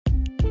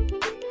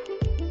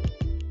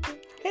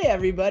Hey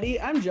everybody,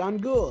 I'm John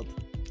Gould.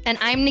 And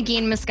I'm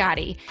Negin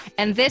Moscati,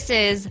 and this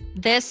is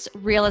This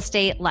Real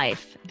Estate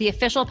Life, the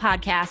official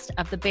podcast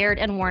of the Baird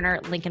 &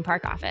 Warner Lincoln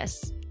Park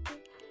office.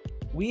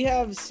 We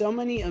have so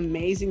many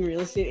amazing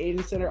real estate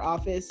agents in our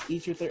office,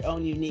 each with their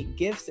own unique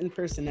gifts and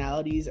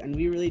personalities, and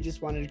we really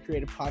just wanted to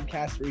create a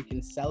podcast where you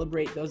can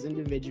celebrate those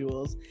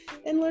individuals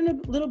and learn a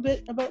little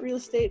bit about real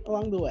estate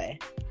along the way.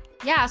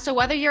 Yeah, so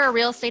whether you're a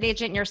real estate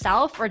agent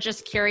yourself or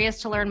just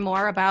curious to learn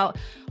more about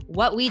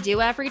what we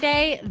do every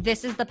day,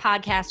 this is the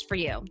podcast for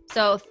you.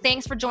 So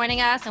thanks for joining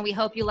us, and we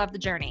hope you love the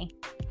journey.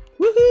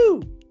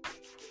 Woohoo!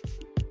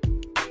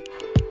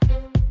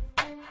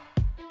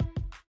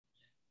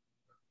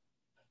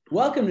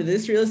 Welcome to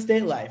This Real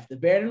Estate Life, the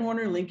Baird &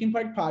 Warner Lincoln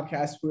Park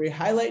podcast, where we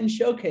highlight and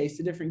showcase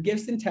the different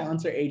gifts and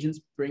talents our agents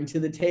bring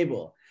to the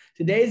table.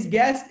 Today's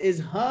guest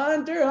is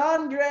Hunter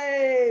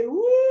Andre.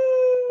 Woo!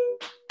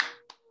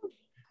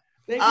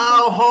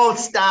 Hold,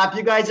 stop.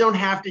 You guys don't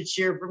have to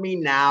cheer for me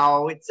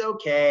now. It's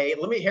okay.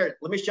 Let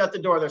me shut the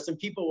door. There's some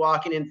people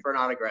walking in for an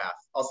autograph.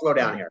 I'll slow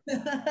down here.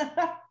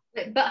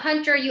 But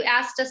Hunter, you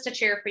asked us to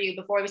cheer for you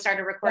before we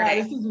started recording.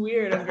 Yeah, this is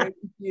weird. I'm very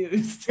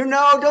confused.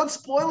 Don't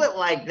spoil it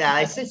like that.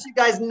 I sent you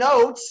guys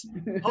notes.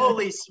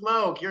 Holy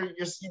smoke. You're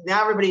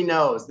now everybody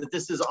knows that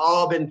this has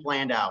all been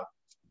planned out.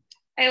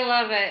 I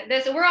love it.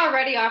 We're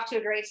already off to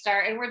a great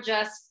start, and we're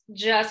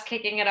just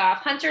kicking it off.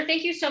 Hunter,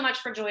 thank you so much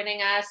for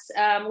joining us.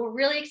 We're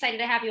really excited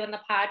to have you on the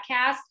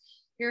podcast.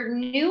 You're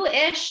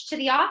new-ish to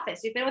the office.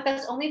 You've been with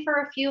us only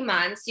for a few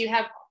months. You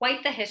have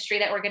quite the history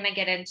that we're going to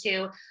get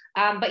into,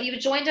 but you've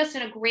joined us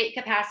in a great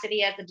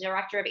capacity as the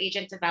Director of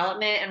Agent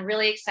Development, and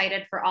really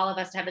excited for all of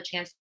us to have the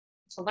chance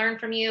to learn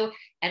from you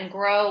and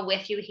grow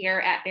with you here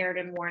at Baird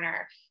 &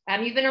 Warner.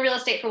 You've been in real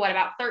estate for what,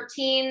 about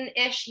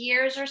 13-ish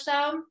years or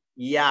so?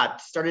 Yeah,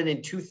 started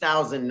in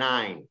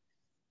 2009.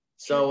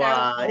 So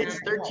it's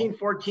 13,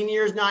 14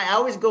 years now. I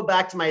always go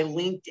back to my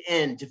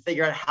LinkedIn to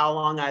figure out how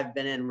long I've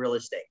been in real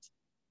estate.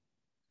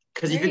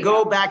 Because if you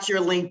go back to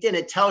your LinkedIn,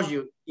 it tells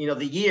you,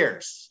 the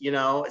years,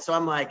 So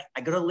I'm like,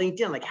 I go to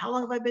LinkedIn, like, how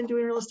long have I been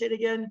doing real estate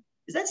again?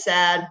 Is that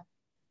sad?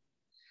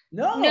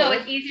 No,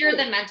 it's easier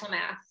than mental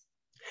math.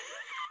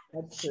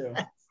 That's true.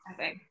 I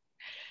think.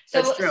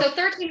 So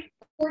 13,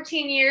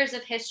 14 years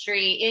of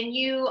history, and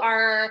you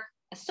are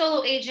a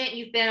solo agent.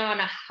 You've been on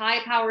a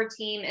high-powered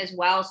team as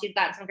well, so you've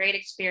got some great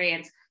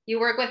experience. You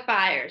work with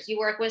buyers, you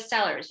work with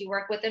sellers, you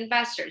work with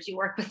investors, you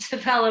work with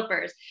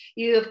developers.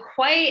 You have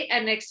quite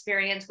an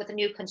experience with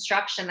new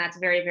construction that's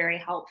very, very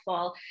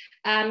helpful.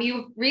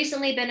 You've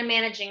recently been a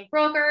managing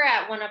broker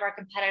at one of our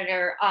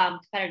competitor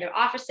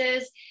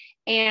offices,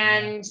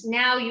 and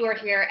now you are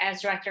here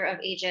as Director of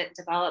Agent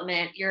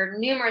Development. Your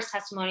numerous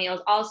testimonials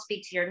all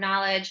speak to your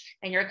knowledge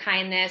and your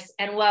kindness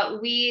and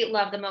what we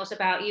love the most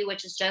about you,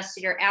 which is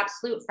just your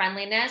absolute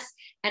friendliness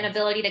and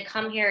ability to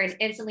come here and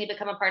instantly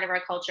become a part of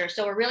our culture.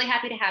 So we're really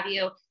happy to have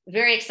you.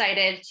 Very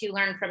excited to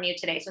learn from you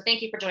today. So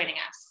thank you for joining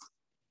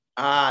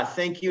us.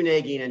 Thank you,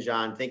 Negin and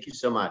John. Thank you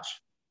so much.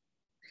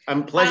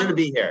 I'm pleasure to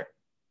be here.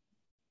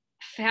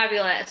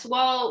 Fabulous.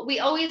 Well, we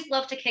always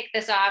love to kick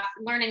this off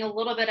learning a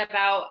little bit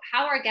about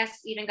how our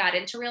guests even got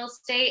into real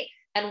estate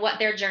and what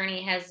their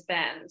journey has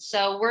been.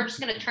 So we're just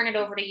going to turn it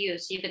over to you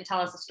so you can tell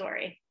us a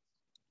story.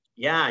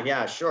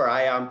 Yeah, sure.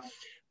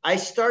 I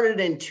started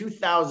in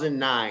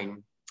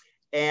 2009,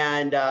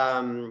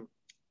 and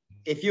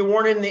if you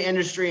weren't in the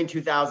industry in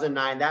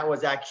 2009, that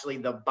was actually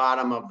the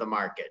bottom of the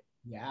market.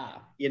 Yeah.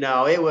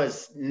 It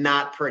was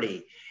not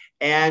pretty.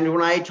 And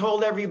when I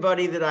told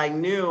everybody that I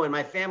knew and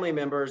my family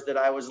members that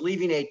I was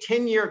leaving a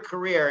 10-year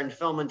career in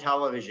film and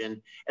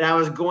television, and I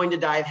was going to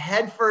dive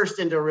headfirst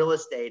into real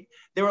estate,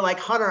 they were like,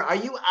 Hunter, are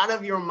you out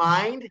of your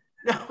mind?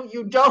 No,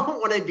 you don't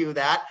want to do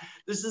that.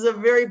 This is a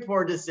very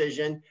poor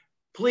decision.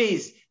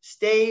 Please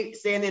stay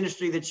in the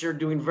industry that you're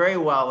doing very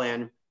well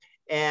in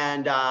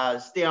and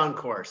stay on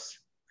course.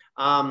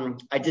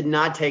 I did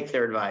not take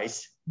their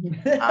advice.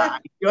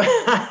 I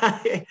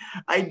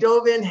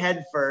dove in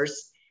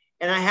headfirst.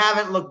 And I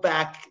haven't looked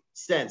back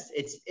since.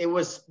 It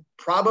was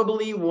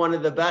probably one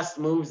of the best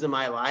moves in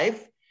my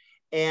life.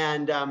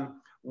 And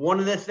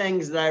one of the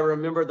things that I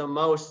remember the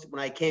most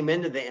when I came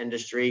into the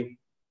industry,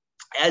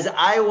 as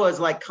I was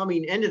like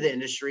coming into the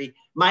industry,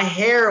 my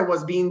hair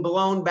was being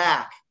blown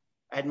back.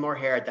 I had more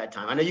hair at that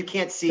time. I know you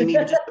can't see me,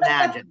 but just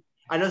imagine.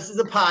 I know this is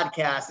a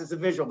podcast, it's a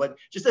visual, but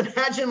just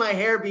imagine my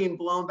hair being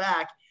blown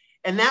back.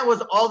 And that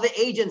was all the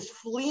agents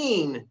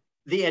fleeing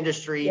the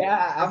industry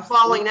of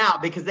falling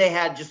out because they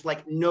had just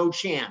like no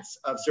chance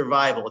of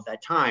survival at that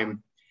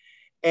time.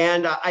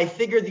 And I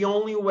figured the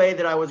only way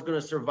that I was going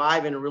to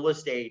survive in real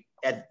estate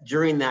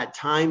during that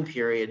time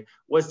period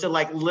was to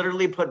like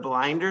literally put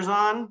blinders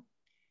on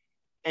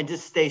and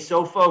just stay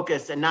so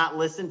focused and not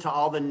listen to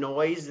all the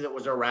noise that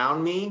was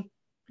around me.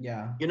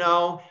 Yeah.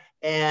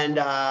 And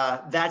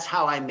that's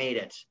how I made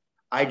it.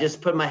 I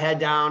just put my head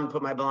down,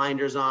 put my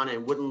blinders on,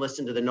 and wouldn't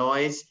listen to the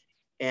noise.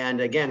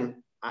 And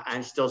again,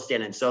 I'm still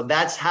standing. So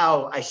that's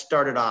how I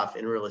started off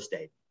in real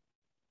estate.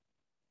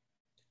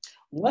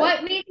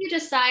 What made you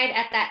decide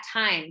at that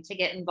time to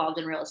get involved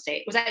in real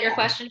estate? Was that your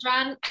question,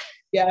 John?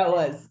 Yeah, it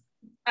was.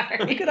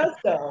 Look at us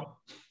though.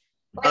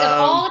 Like of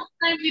all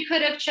the times you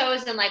could have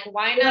chosen, like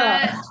why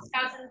not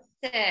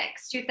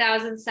 2006,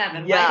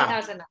 2007, why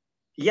 2009?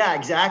 Yeah,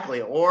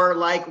 exactly. Or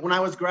like when I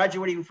was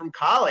graduating from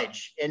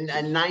college in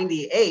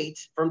 98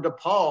 from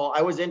DePaul,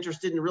 I was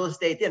interested in real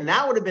estate then.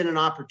 That would have been an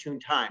opportune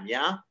time.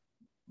 Yeah.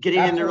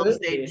 Getting into real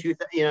estate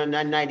in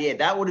 98,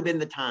 that would have been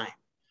the time.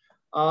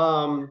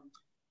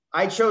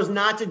 I chose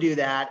not to do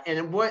that.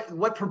 And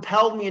what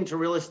propelled me into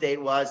real estate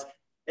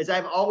is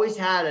I've always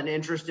had an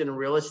interest in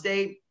real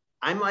estate.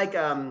 I'm like,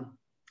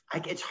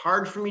 it's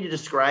hard for me to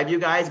describe, you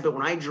guys, but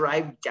when I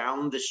drive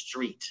down the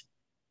street,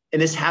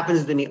 and this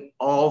happens to me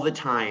all the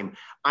time,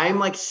 I'm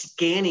like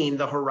scanning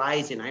the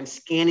horizon. I'm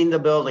scanning the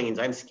buildings.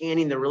 I'm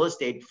scanning the real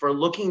estate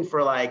looking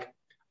for like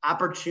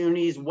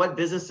opportunities, what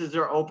businesses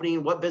are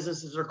opening, what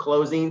businesses are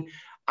closing.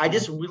 I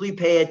just really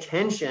pay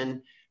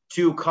attention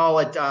to call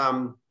it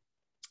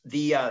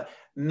the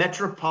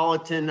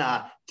metropolitan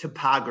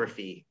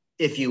topography,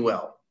 if you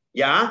will.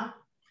 Yeah.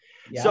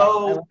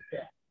 So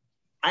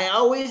I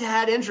always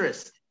had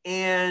interest.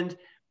 And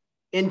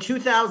in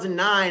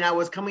 2009, I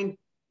was coming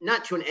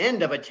not to an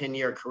end of a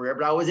 10-year career,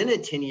 but I was in a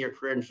 10-year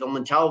career in film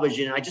and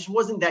television. And I just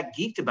wasn't that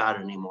geeked about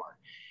it anymore.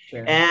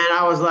 Sure. And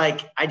I was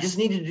like, I just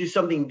needed to do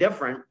something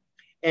different.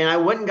 And I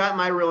went and got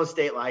my real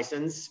estate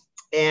license.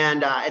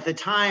 And at the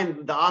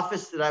time, the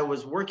office that I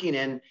was working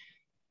in,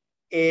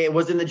 it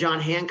was in the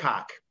John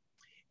Hancock.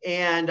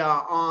 And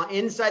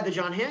inside the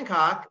John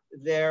Hancock,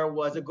 there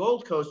was a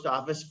Gold Coast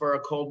office for a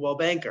Coldwell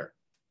Banker.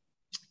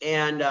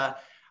 And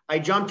I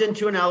jumped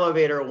into an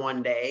elevator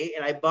one day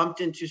and I bumped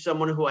into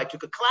someone who I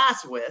took a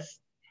class with.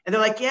 And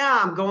they're like, yeah,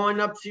 I'm going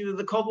up to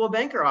the Coldwell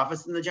Banker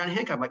office in the John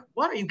Hancock. I'm like,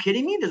 what? Are you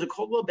kidding me? There's a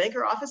Coldwell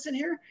Banker office in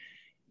here?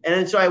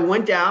 And so I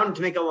went down.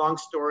 To make a long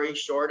story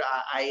short,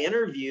 I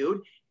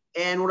interviewed.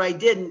 And what I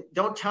did,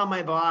 don't tell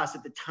my boss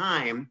at the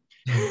time,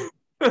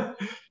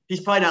 he's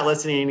probably not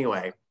listening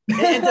anyway.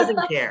 It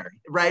doesn't care,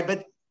 right?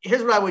 But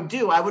here's what I would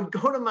do. I would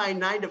go to my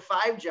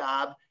 9-to-5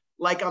 job,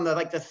 like on the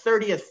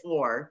 30th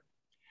floor.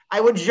 I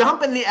would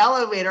jump in the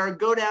elevator,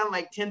 go down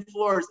like 10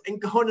 floors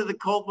and go into the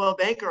Coldwell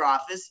Banker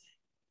office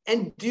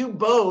and do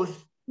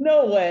both.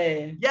 No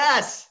way.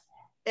 Yes.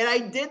 And I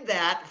did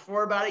that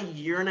for about a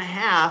year and a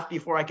half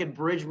before I could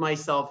bridge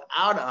myself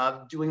out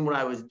of doing what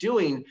I was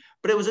doing.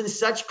 But it was in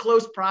such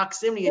close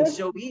proximity and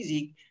so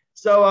easy.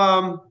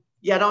 So,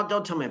 yeah,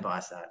 don't tell my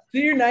boss that. So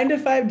your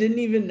 9-to-5 didn't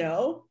even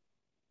know?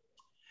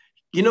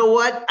 You know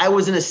what? I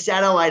was in a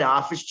satellite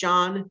office,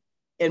 John,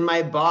 and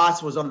my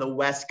boss was on the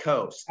West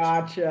Coast.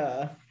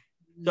 Gotcha.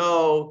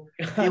 So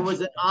it was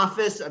an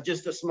office of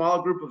just a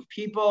small group of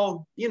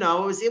people. You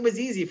know, it was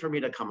easy for me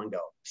to come and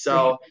go.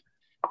 So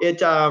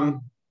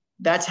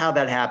that's how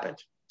that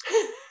happened.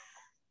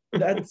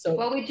 That's so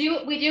well. We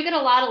do get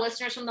a lot of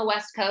listeners from the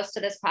West Coast to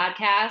this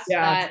podcast.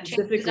 Yeah,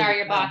 chances are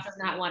your boss is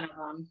not one of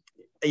them.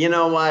 You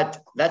know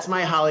what? That's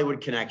my Hollywood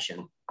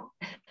connection.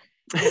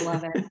 I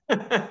love it.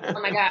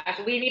 Oh my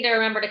gosh. We need to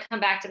remember to come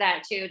back to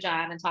that too,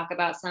 John, and talk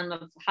about some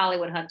of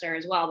Hollywood Hunter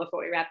as well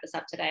before we wrap this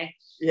up today.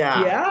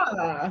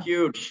 Yeah.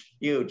 Huge.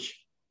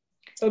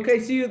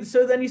 Okay.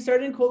 So then you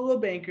started in Coldwell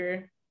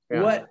Banker.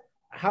 Yeah.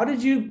 How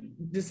did you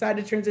decide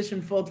to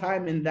transition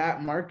full-time in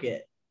that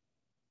market?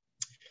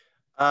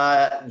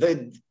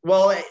 The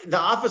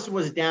office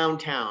was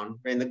downtown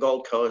in the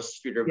Gold Coast,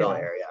 Streeterville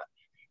area.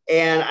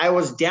 And I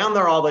was down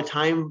there all the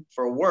time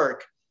for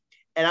work.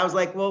 And I was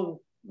like, well,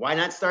 why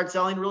not start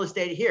selling real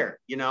estate here?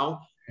 You know,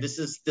 this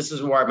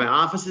is where my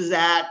office is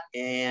at.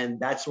 And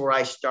that's where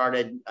I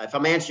started. If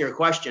I'm answering your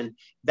question,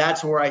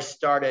 that's where I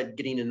started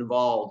getting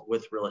involved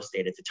with real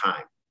estate at the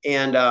time.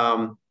 And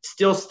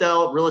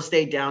still real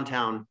estate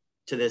downtown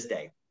to this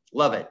day.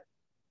 Love it.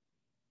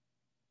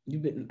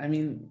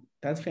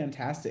 That's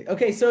fantastic.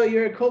 Okay. So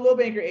you're a Coldwell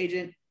Banker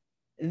agent.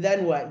 And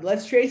then what?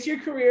 Let's trace your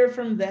career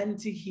from then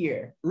to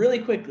here really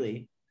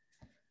quickly.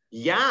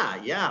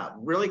 Yeah.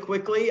 Really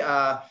quickly.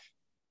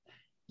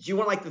 Do you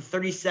want like the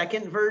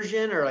 30-second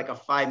version or like a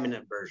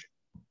 5-minute version?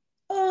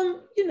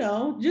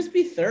 Just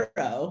be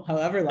thorough,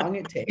 however long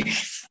it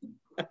takes.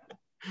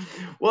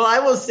 Well, I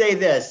will say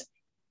this.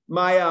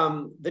 My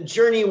the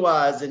journey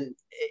was and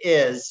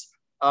is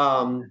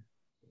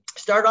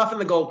started off in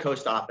the Gold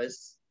Coast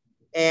office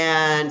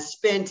and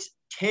spent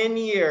 10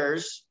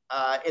 years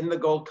in the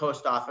Gold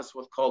Coast office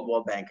with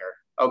Coldwell Banker.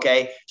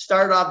 Okay.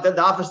 The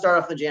office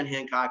started off the Jan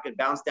Hancock, it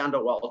bounced down to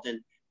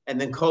Walton, and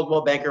then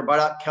Coldwell Banker bought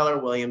out Keller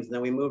Williams, and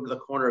then we moved to the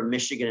corner of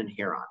Michigan and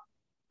Huron.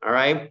 All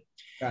right.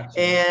 Gotcha.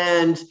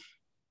 And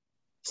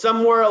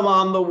somewhere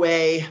along the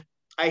way,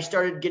 I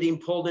started getting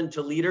pulled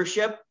into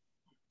leadership.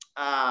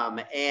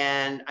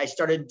 And I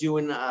started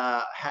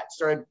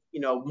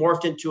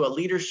morphed into a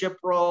leadership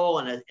role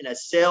and in a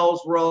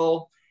sales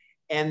role.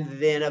 And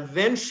then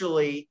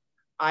eventually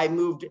I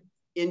moved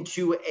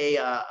into a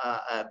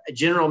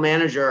general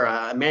manager,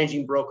 a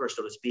managing broker,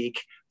 so to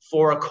speak,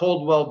 for a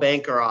Coldwell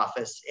Banker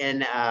office,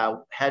 and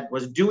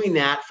was doing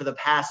that for the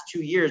past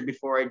 2 years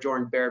before I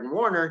joined Baird &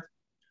 Warner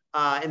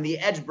in the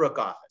Edgebrook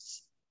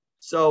office.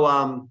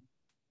 So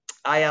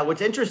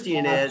what's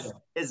interesting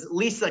is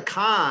Lisa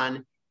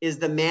Kahn is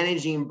the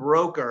managing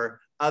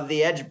broker of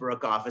the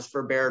Edgebrook office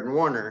for Baird and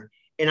Warner.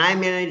 And I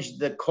manage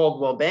the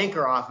Coldwell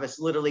Banker office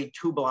literally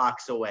 2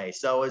 blocks away.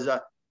 So it's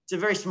a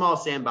very small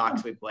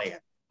sandbox we play in.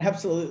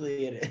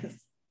 Absolutely, it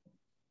is.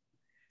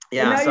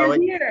 Yeah. And now so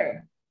you're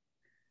here.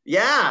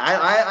 Yeah,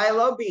 I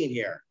love being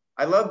here.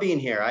 I love being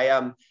here.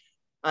 I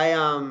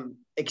am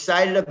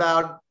excited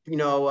about,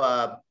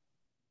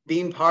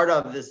 being part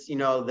of this,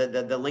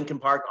 the Lincoln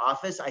Park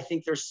office. I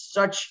think there's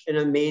such an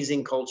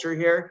amazing culture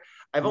here.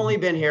 I've only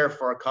been here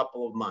for a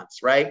couple of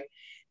months, right?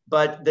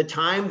 But the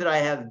time that I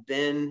have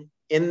been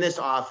in this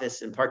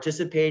office and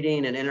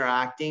participating and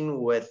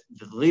interacting with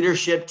the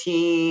leadership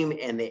team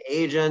and the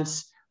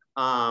agents,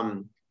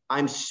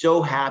 I'm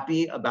so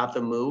happy about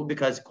the move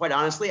because, quite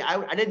honestly, I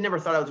never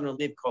thought I was going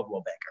to leave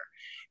Coldwell Banker.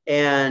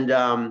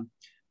 And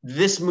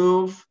this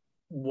move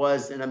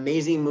was an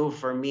amazing move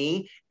for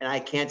me, and I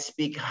can't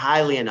speak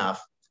highly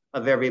enough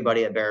of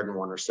everybody at Baird and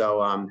Warner.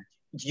 So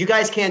you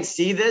guys can't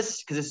see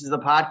this because this is the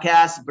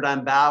podcast, but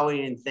I'm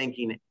bowing and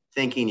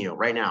thanking you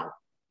right now,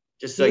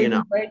 just so you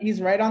know.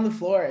 He's right on the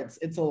floor.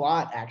 It's a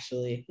lot,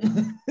 actually.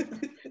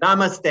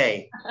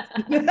 Namaste.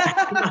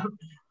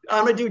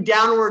 I'm going to do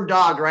downward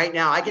dog right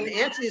now. I can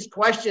answer these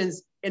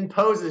questions in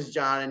poses,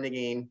 John and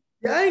Negin.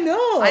 Yeah,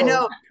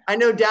 I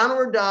know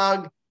downward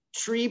dog,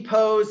 tree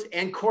pose,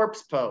 and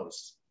corpse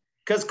pose.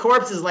 Because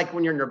corpse is like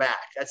when you're in your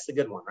back. That's the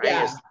good one, right?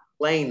 Yeah. Just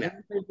laying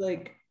there.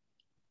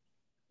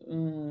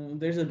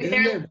 There's a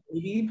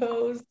baby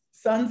pose.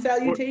 Sun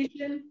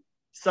salutation.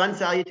 Sun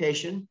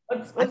salutation.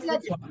 What's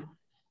this one?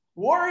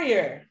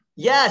 Warrior.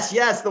 Yes,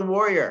 the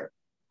warrior.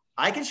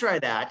 I can try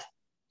that.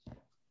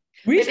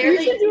 We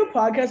should do a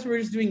podcast where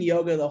we're just doing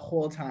yoga the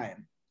whole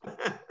time.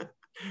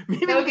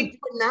 Maybe we can do it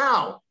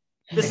now.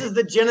 This is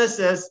the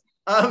genesis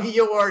of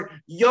your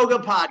yoga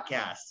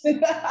podcast.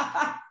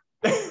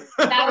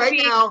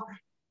 Now,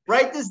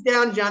 write this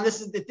down, John.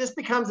 If this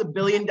becomes $1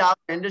 billion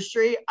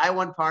industry, I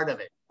want part of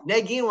it.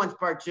 Negin wants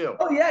part 2.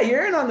 Oh yeah,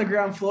 you're in on the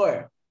ground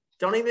floor.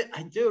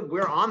 Dude,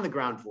 we're on the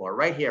ground floor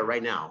right here,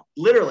 right now.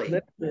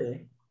 Literally.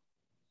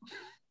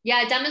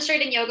 Yeah,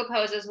 demonstrating yoga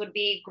poses would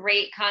be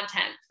great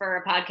content for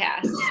a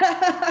podcast.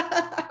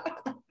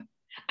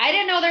 I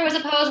didn't know there was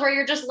a pose where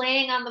you're just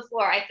laying on the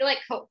floor. I feel like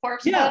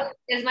corpse pose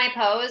is my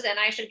pose, and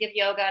I should give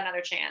yoga another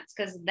chance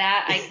because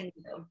that I can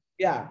do.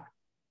 Yeah.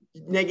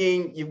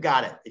 Negin, you've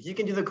got it. If you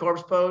can do the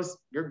corpse pose,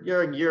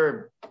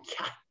 you're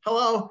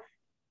hello.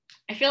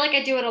 I feel like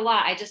I do it a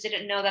lot. I just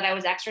didn't know that I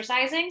was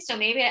exercising. So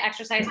maybe I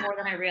exercise more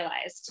than I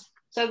realized.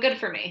 So good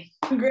for me.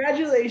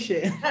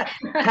 Congratulations.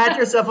 Pat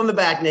yourself on the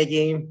back,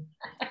 Negin.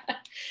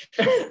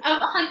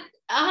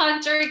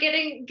 Hunter,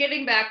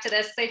 getting back to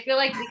this, I feel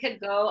like we could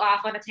go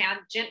off on a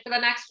tangent for the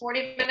next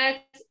 40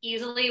 minutes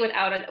easily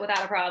without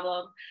a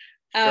problem.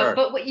 Sure.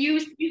 But what you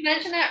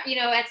mentioned that,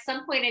 at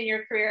some point in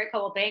your career at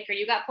Coldwell Banker,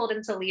 you got pulled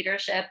into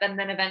leadership and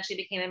then eventually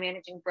became a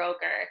managing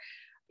broker.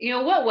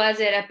 What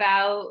was it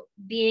about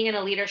being in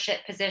a leadership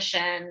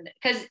position?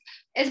 Because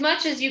as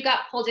much as you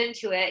got pulled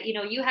into it,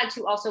 you had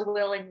to also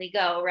willingly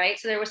go, right?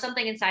 So there was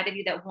something inside of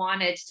you that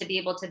wanted to be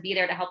able to be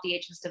there to help the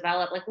agents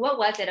develop. Like, what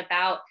was it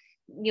about,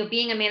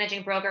 being a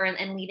managing broker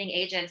and leading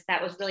agents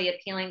that was really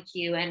appealing to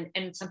you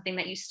and something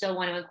that you still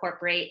want to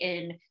incorporate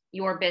in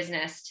your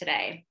business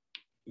today?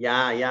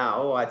 Yeah.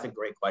 Oh, that's a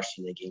great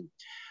question, Negin.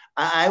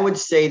 I would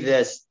say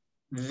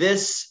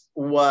this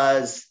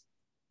was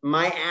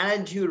my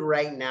attitude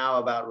right now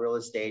about real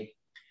estate,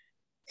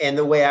 and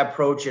the way I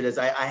approach it is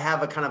I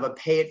have a kind of a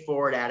pay it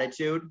forward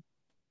attitude,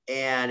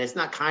 and it's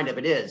not kind of,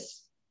 it is.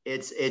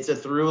 It's a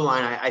through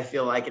line. I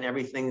feel like in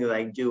everything that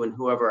I do and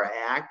whoever I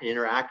act and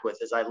interact with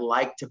is I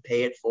like to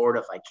pay it forward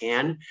if I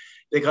can,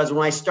 because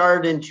when I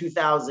started in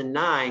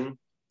 2009,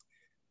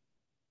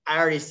 I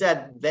already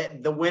said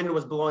that the wind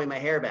was blowing my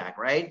hair back,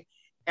 right?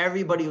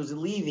 Everybody was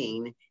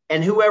leaving,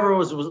 and whoever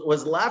was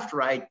left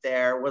right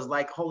there was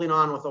like holding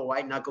on with a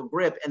white knuckle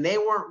grip, and they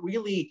weren't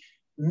really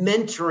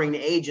mentoring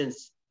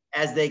agents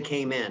as they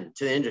came in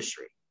to the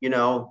industry.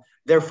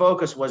 Their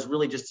focus was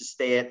really just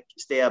to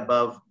stay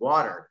above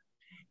water.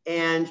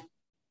 And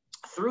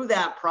through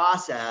that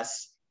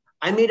process,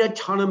 I made a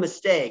ton of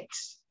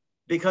mistakes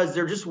because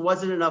there just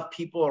wasn't enough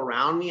people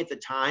around me at the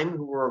time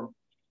who were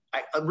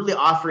really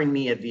offering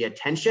me the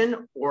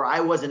attention, or I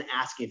wasn't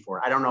asking for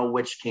it. I don't know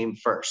which came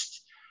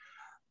first.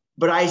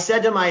 But I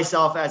said to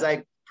myself as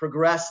I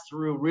progressed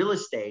through real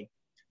estate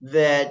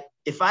that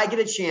if I get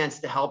a chance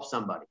to help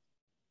somebody,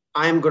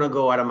 I'm going to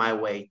go out of my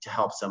way to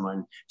help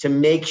someone to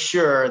make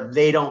sure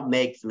they don't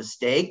make the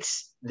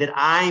mistakes that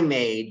I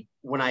made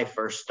when I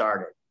first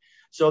started.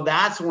 So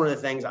that's one of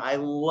the things I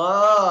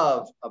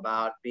love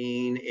about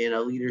being in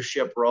a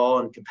leadership role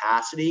and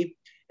capacity,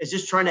 is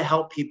just trying to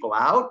help people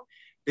out.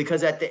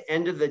 Because at the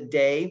end of the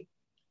day,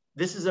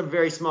 this is a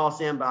very small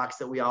sandbox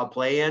that we all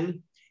play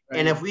in. Right.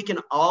 And if we can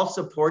all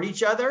support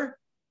each other,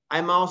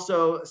 I'm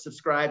also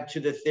subscribed to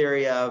the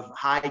theory of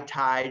high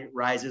tide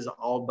rises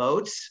all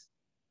boats.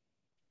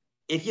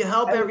 If you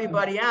help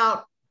everybody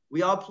out,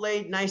 we all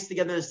play nice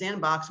together in the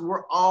sandbox,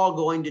 we're all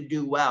going to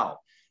do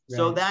well.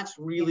 So Right. that's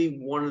really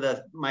one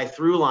of my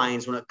through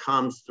lines when it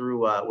comes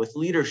through with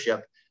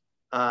leadership,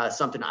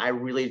 something I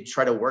really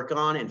try to work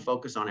on and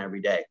focus on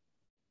every day.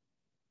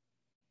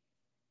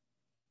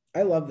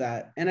 I love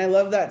that. And I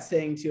love that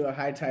saying too, a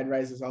high tide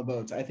rises all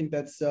boats. I think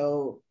that's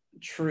so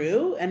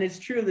true. And it's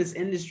true of this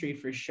industry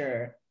for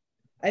sure.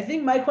 I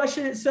think my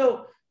question is,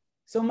 so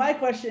my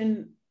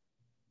question,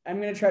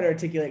 I'm going to try to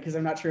articulate because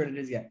I'm not sure what it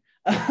is yet.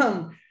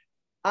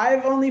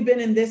 I've only been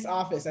in this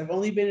office. I've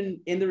only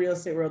been in the real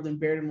estate world in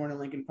Baird and Moore and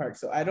Lincoln Park.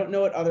 So I don't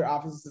know what other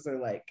offices are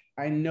like.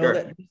 I know Sure.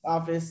 that this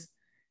office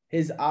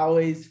has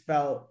always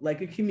felt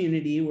like a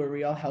community where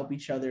we all help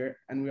each other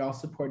and we all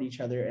support each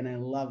other. And I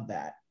love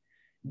that.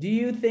 Do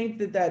you think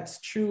that that's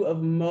true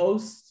of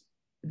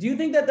do you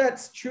think that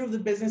that's true of the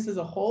business as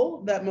a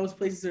whole, that most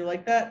places are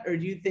like that? Or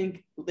do you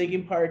think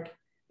Lincoln Park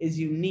is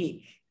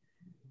unique?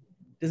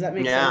 Does that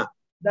make sense?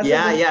 That's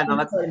No,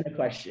 that's part of the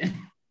question.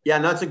 Yeah,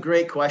 no, that's a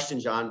great question,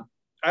 John.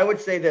 I would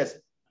say this.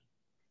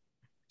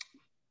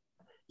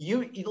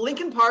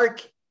 Lincoln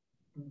Park,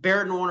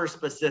 Baird and Warner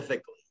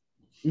specifically,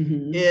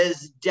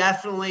 is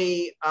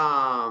definitely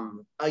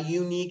a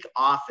unique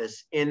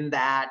office in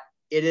that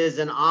it is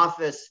an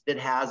office that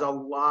has a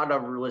lot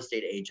of real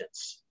estate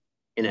agents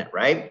in it,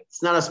 right?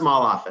 It's not a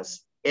small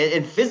office.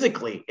 And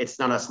physically, it's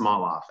not a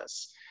small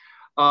office.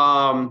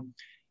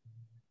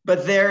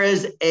 But there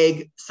is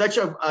such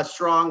a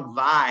strong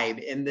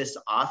vibe in this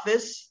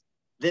office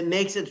that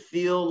makes it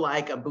feel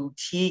like a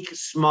boutique,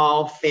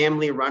 small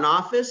family-run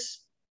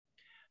office.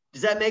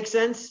 Does that make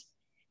sense?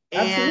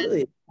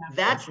 Absolutely. And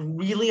that's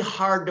really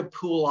hard to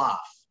pull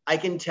off. I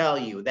can tell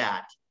you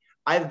that.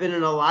 I've been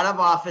in a lot of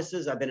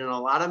offices. I've been in a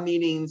lot of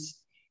meetings.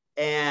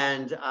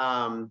 And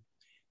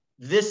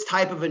this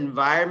type of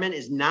environment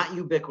is not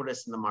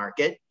ubiquitous in the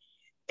market.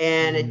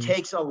 And it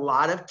takes a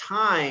lot of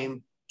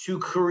time to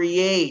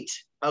create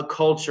a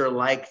culture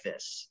like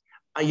this.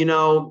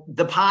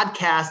 The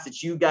podcast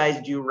that you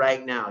guys do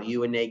right now,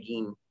 you and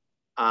Negin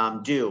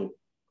do,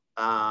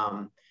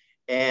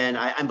 and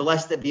I'm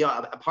blessed to be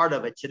a part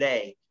of it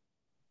today.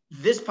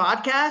 This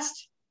podcast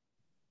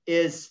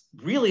is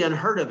really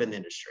unheard of in the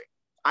industry.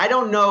 I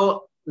don't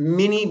know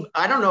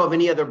of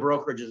any other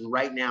brokerages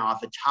right now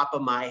off the top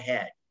of my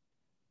head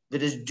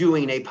that is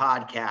doing a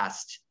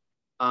podcast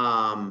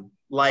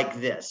like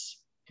this.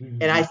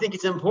 And I think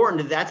it's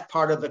important that's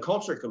part of the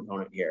culture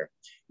component here.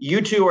 You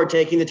two are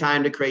taking the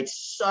time to create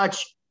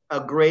such a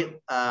great,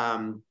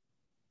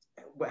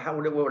 what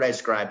would I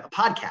describe? A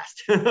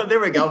podcast.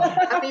 There we go.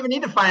 I don't even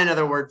need to find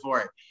another word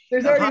for it.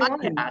 There's a already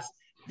podcast one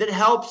that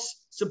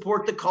helps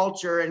support the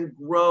culture and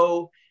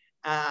grow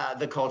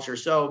the culture.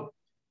 So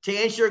to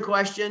answer your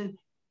question,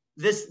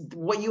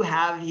 what you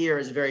have here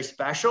is very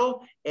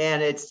special.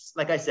 And it's,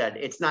 like I said,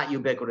 it's not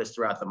ubiquitous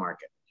throughout the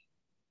market.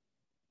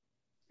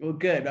 Well,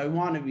 good. I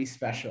want to be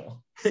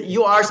special.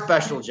 You are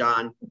special,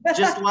 John.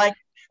 Just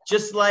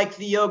like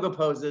the yoga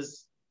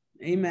poses.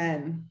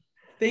 Amen.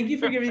 Thank you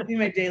for giving me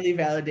my daily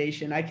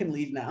validation. I can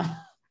leave now.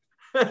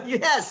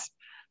 Yes.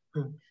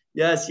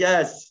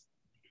 Yes.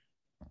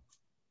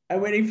 I'm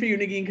waiting for you,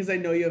 Negin, because I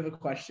know you have a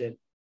question.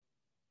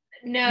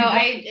 No,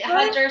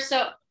 Hunter.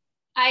 So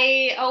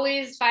I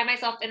always find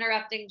myself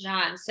interrupting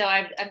John. So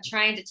I'm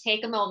trying to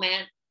take a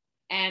moment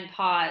and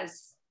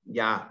pause.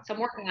 Yeah. So I'm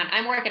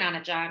working on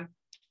it, John.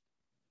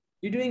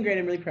 You're doing great.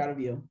 I'm really proud of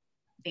you.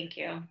 Thank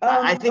you.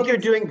 I think you're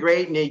doing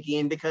great,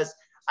 Negin, because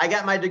I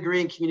got my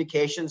degree in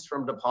communications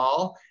from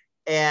DePaul,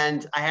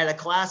 and I had a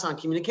class on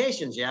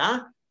communications, yeah?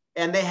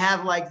 And they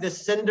have like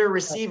this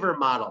sender-receiver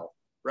model,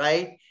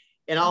 right?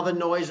 And all the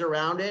noise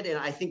around it. And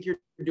I think you're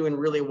doing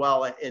really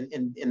well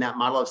in that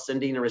model of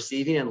sending and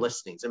receiving and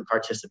listening and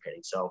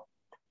participating. So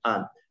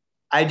I've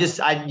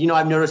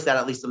noticed that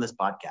at least on this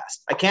podcast.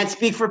 I can't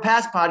speak for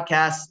past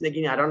podcasts,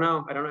 Negin. I don't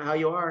know how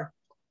you are.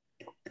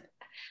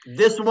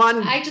 This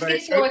one, I just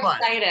get so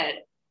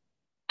excited.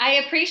 I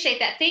appreciate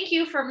that. Thank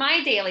you for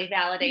my daily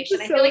validation.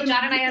 I feel like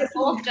John and I have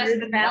both just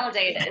been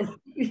validated.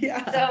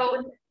 Yeah.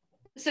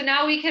 So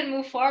now we can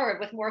move forward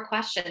with more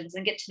questions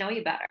and get to know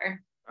you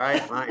better. All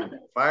right, fine.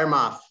 Fire them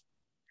off.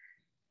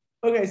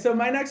 Okay, so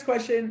my next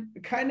question,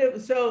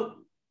 so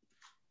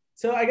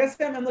I guess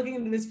I'm looking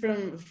into this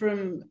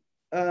from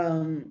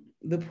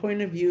the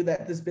point of view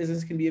that this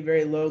business can be a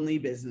very lonely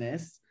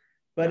business,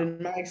 but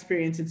in my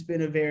experience, it's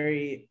been a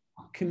very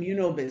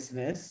communal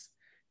business.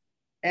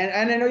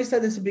 And I know you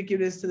said this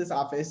ubiquitous to this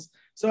office.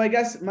 So I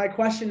guess my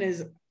question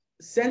is,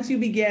 since you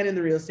began in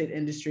the real estate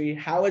industry,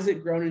 how has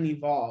it grown and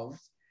evolved?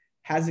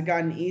 Has it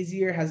gotten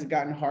easier? Has it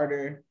gotten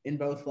harder in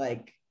both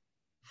like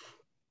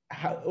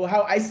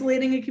how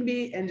isolating it can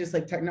be and just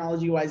like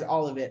technology wise,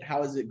 all of it?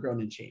 How has it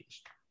grown and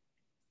changed?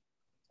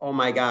 Oh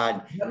my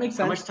God. Does that make sense?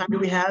 How much time do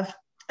we have?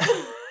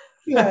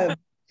 You have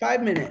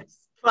 5 minutes.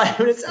 5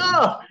 minutes.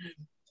 Oh,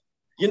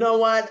 you know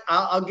what?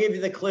 I'll give you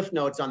the cliff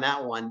notes on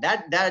that one.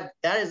 That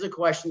is a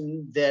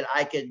question that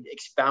I could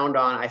expound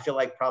on, I feel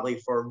like probably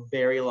for a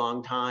very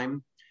long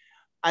time.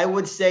 I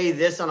would say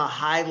this on a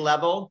high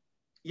level.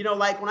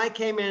 like when I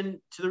came into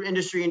the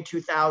industry in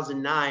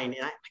 2009,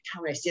 and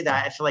when I say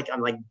that, I feel like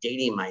I'm like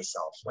dating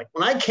myself. Like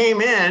when I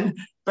came in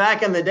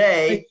back in the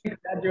day,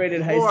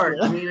 graduated high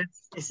school. I mean,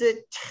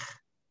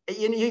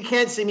 you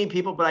can't see me,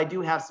 people, but I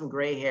do have some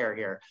gray hair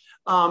here.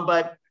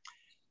 But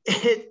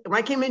when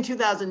I came in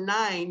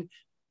 2009,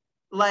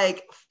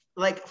 like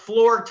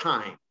floor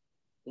time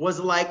was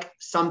like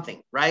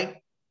something, right?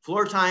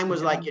 Floor time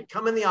was like, you'd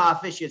come in the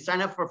office, you'd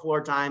sign up for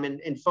floor time,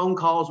 and phone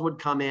calls would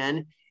come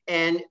in,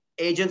 and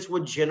agents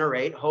would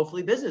generate,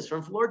 hopefully, business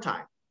from floor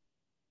time.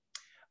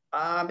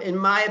 In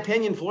my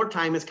opinion, floor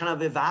time is kind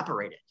of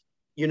evaporated.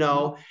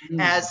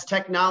 As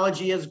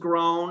technology has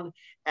grown,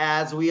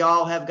 as we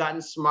all have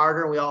gotten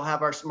smarter, we all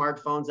have our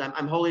smartphones.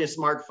 I'm holding a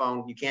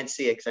smartphone. You can't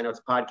see it because I know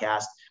it's a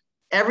podcast.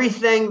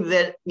 Everything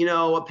that,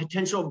 a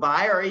potential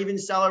buyer or even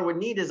seller would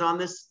need is on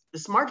the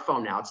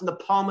smartphone now. It's in the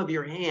palm of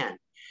your hand.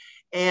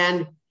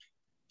 And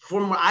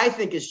from what I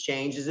think has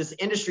changed is this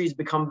industry has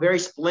become very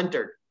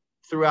splintered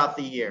throughout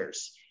the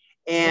years.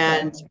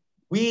 And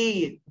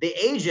the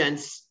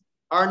agents,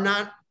 are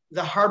not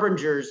the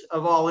harbingers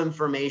of all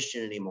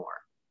information anymore.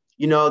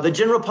 The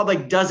general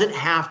public doesn't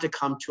have to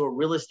come to a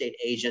real estate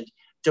agent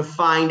to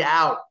find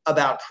out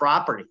about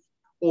property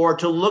or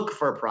to look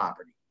for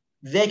property.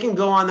 They can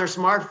go on their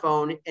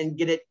smartphone and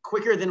get it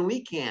quicker than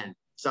we can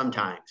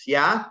sometimes.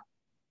 Yeah.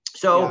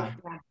 So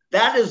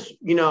that is,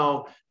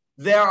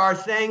 there are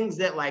things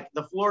that, like,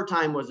 the floor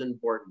time was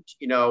important,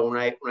 when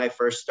I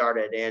first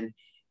started.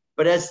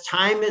 But as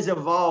time has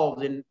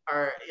evolved and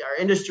our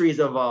industry has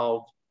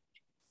evolved,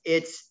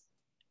 it's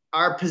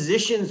our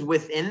positions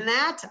within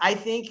that. I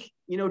think,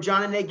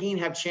 John and Negin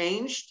have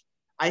changed.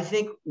 I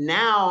think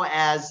now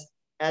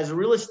as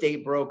real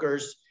estate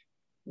brokers,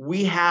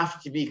 we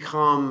have to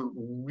become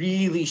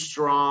really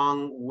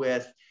strong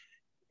with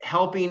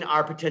helping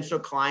our potential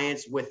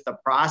clients with the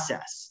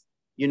process.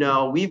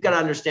 We've got to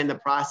understand the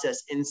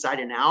process inside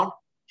and out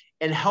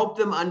and help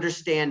them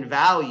understand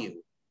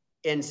value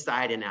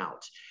inside and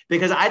out.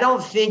 Because I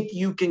don't think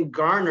you can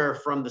garner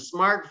from the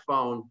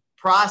smartphone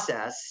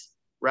process,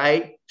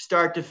 right,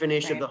 start to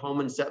finish, of the home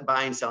and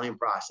buying, selling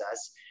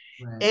process.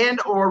 And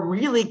or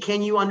really,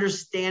 can you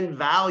understand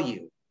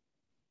value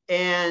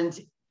and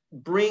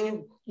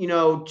bring,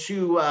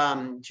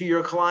 to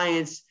your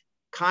clients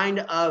kind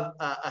of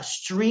a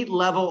street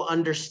level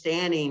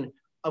understanding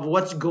of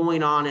what's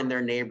going on in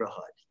their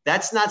neighborhood.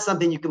 That's not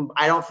something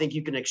I don't think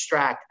you can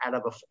extract out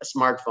of a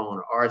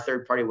smartphone or a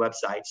third-party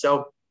website.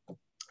 So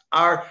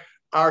our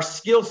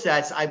skill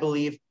sets, I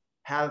believe,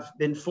 have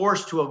been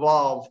forced to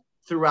evolve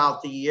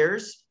throughout the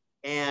years.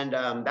 And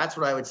that's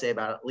what I would say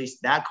about at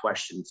least that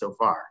question so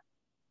far.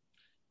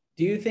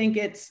 Do you think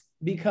it's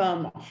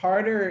become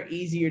harder or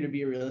easier to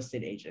be a real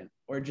estate agent,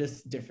 or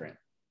just different?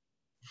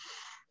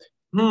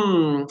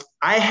 I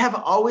have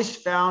always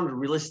found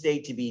real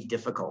estate to be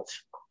difficult.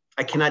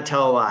 I cannot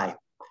tell a lie.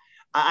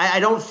 I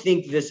don't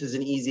think this is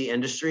an easy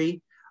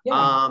industry.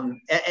 Yeah.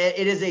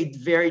 It is a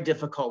very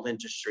difficult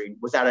industry,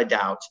 without a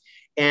doubt.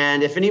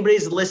 And if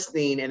anybody's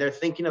listening and they're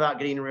thinking about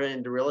getting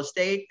into real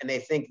estate and they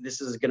think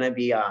this is going to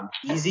be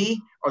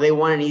easy, or they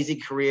want an easy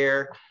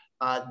career,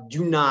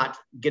 do not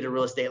get a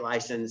real estate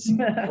license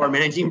or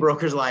managing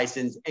broker's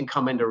license and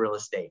come into real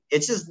estate.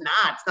 It's just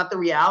not. It's not the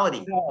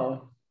reality.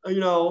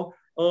 No.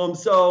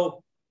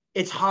 So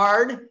it's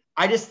hard.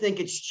 I just think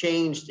it's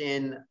changed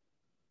and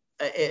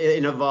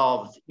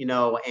evolved.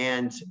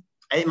 And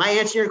am I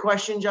answering your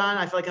question, John?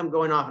 I feel like I'm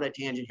going off on a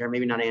tangent here.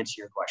 Maybe not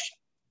answering your question.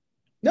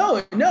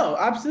 No,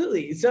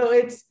 absolutely. So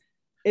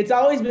it's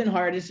always been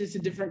hard. It's just a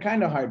different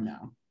kind of hard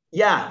now.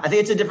 Yeah, I think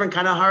it's a different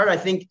kind of hard. I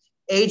think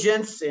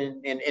agents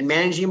and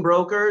managing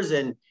brokers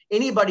and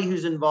anybody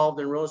who's involved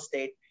in real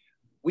estate,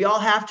 we all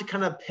have to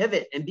kind of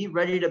pivot and be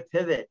ready to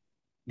pivot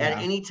at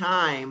any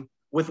time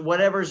with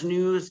whatever's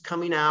news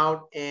coming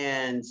out.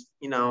 And,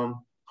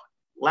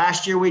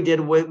 last year we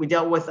dealt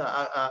with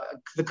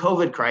the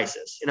COVID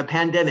crisis in a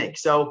pandemic.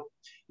 So,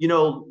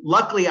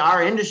 luckily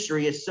our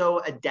industry is so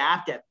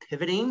adept at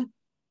pivoting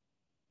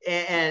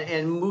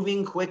and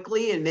moving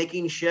quickly and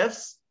making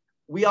shifts.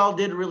 We all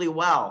did really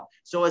well.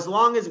 So as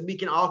long as we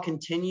can all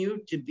continue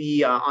to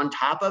be on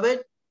top of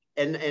it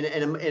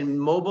and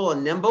mobile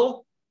and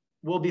nimble,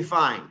 we'll be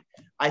fine.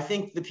 I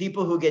think the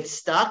people who get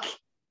stuck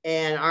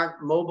and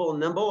aren't mobile and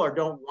nimble or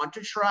don't want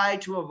to try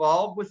to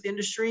evolve with the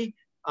industry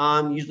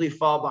usually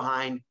fall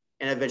behind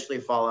and eventually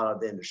fall out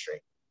of the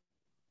industry.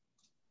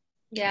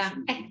 Yeah.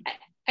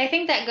 I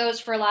think that goes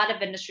for a lot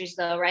of industries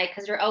though, right?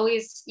 Because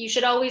you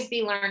should always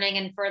be learning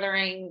and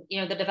furthering,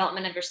 the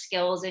development of your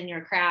skills in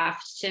your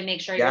craft to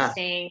make sure you're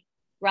staying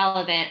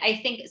relevant. I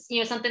think,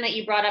 something that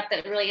you brought up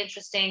that really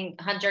interesting,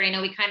 Hunter, I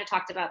know we kind of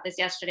talked about this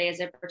yesterday as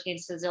it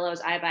pertains to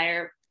Zillow's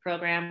iBuyer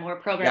program,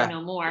 or program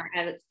no more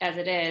as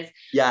it is.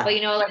 Yeah. But,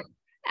 like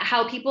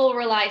how people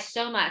rely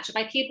so much,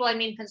 by people, I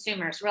mean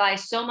consumers, rely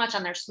so much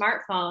on their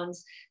smartphones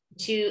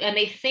and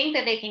they think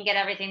that they can get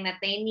everything that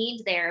they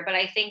need there. But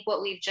I think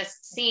what we've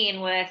just seen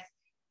with,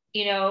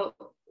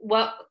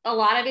 what a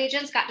lot of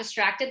agents got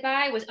distracted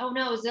by was, oh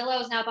no,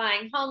 Zillow is now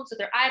buying homes with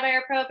their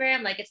iBuyer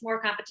program. Like it's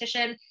more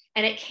competition.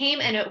 And it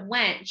came and it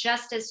went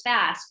just as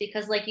fast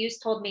because like you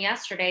told me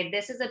yesterday,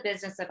 this is a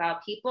business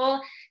about people.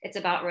 It's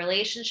about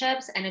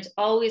relationships. And it's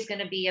always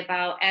going to be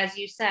about, as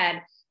you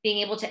said, being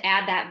able to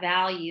add that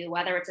value,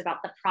 whether it's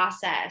about the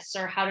process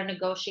or how to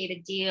negotiate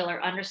a deal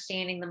or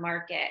understanding the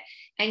market.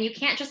 And you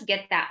can't just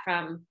get that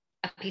from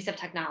a piece of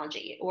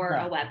technology or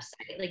a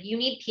website. Like you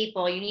need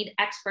people, you need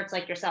experts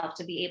like yourself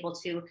to be able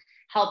to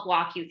help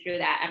walk you through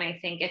that. And I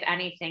think if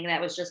anything,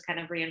 that was just kind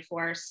of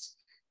reinforced.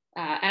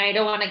 And I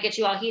don't want to get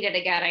you all heated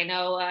again. I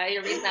know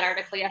you're reading that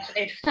article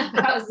yesterday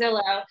about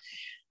Zillow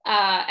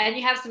and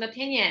you have some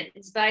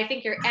opinions, but I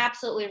think you're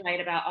absolutely right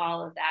about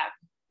all of that.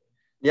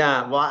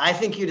 Yeah, well, I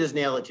think you just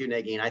nailed it too,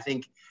 Negin. I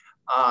think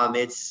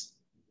this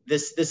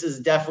is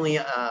definitely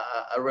a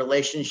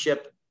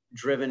relationship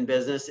driven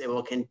business. It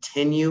will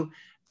continue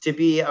to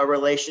be a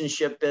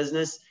relationship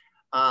business.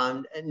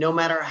 No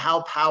matter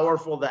how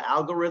powerful the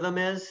algorithm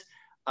is,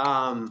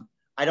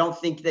 I don't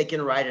think they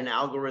can write an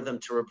algorithm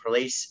to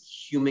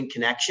replace human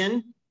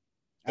connection.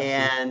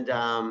 Absolutely.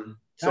 And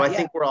so I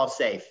think we're all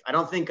safe. I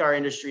don't think our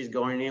industry is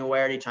going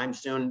anywhere anytime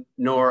soon,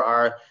 nor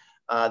are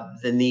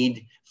the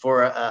need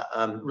for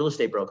real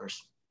estate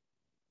brokers.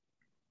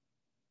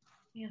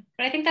 Yeah,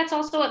 but I think that's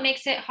also what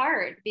makes it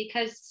hard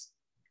because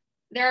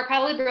there are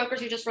probably brokers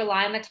who just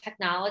rely on the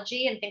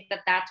technology and think that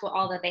that's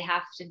all that they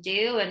have to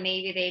do. And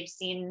maybe they've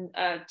seen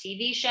a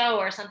TV show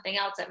or something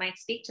else that might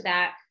speak to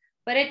that.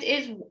 But it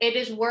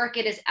is work,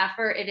 it is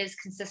effort, it is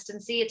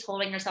consistency. It's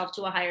holding yourself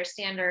to a higher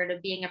standard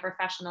of being a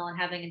professional and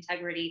having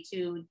integrity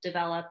to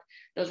develop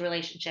those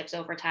relationships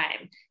over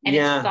time. And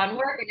it's fun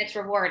work and it's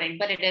rewarding,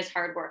 but it is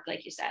hard work,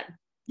 like you said.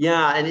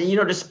 Yeah, and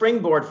to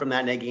springboard from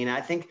that, Negin,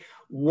 I think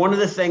one of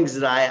the things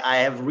that I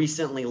have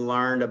recently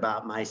learned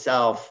about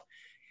myself,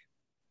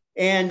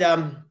 and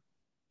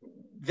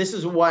this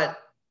is why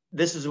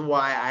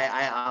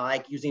I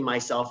like using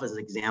myself as an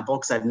example,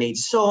 because I've made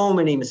so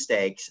many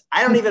mistakes.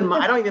 I don't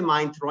even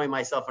mind throwing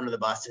myself under the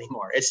bus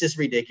anymore. It's just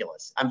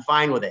ridiculous. I'm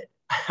fine with it.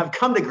 I've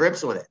come to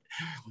grips with it.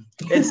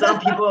 And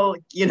some people,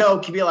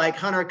 can be like,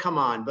 Hunter, come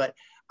on. But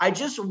I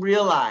just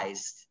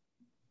realized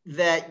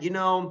that,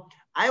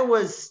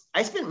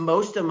 I spent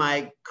most of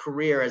my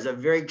career as a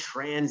very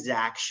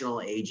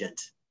transactional agent,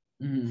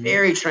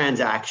 very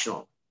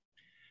transactional.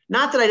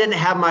 Not that I didn't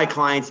have my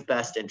client's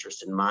best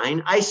interest in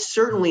mind. I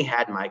certainly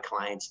had my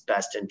client's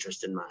best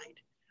interest in mind.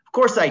 Of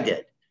course I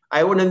did.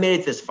 I wouldn't have made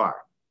it this far.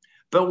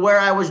 But where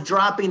I was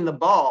dropping the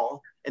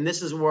ball, and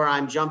this is where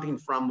I'm jumping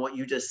from what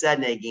you just said,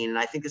 Negin, and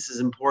I think this is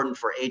important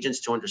for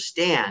agents to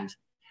understand.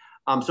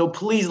 So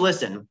please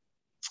listen.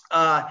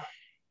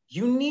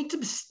 You need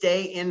to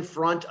stay in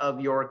front of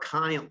your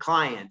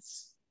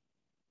clients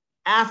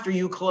after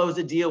you close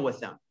a deal with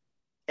them.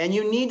 And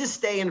you need to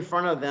stay in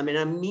front of them in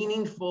a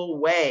meaningful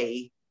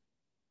way,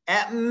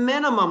 at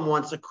minimum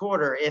once a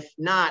quarter, if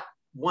not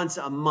once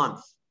a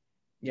month.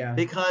 Yeah.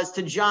 Because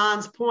to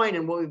John's point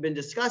and what we've been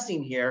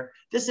discussing here,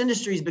 this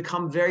industry has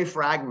become very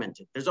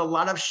fragmented. There's a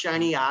lot of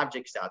shiny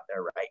objects out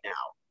there right now.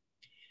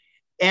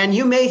 And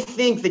you may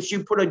think that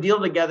you put a deal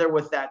together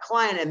with that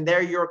client and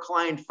they're your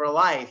client for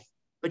life,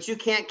 but you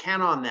can't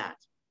count on that,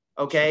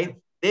 okay?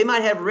 They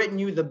might have written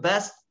you the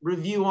best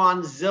review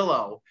on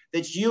Zillow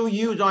that you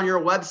use on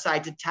your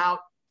website to tout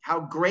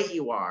how great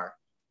you are.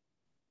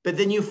 But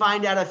then you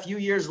find out a few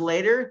years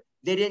later,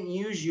 they didn't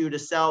use you to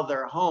sell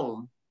their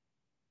home.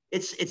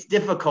 It's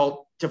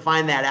difficult to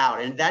find that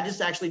out. And that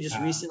just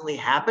recently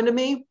happened to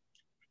me.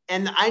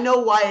 And I know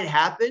why it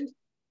happened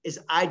is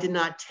I did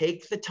not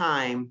take the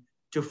time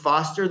to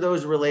foster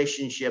those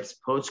relationships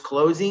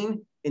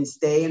post-closing and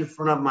stay in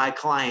front of my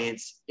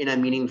clients in a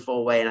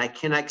meaningful way. And I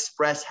cannot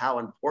express how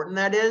important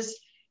that is,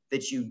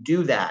 that you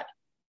do that.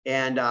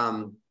 And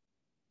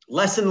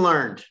lesson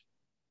learned.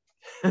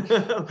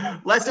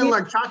 Lesson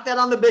learned. Chalk that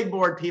on the big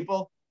board,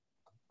 people.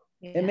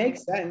 It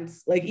makes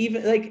sense.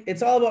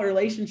 It's all about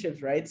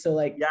relationships, right? So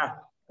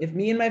if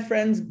me and my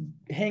friends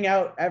hang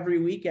out every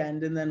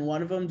weekend and then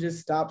one of them just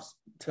stops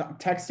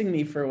texting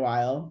me for a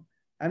while,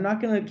 I'm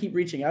not going to keep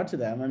reaching out to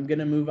them. I'm going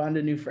to move on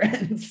to new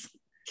friends.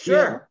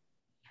 Sure.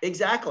 Yeah.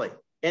 Exactly.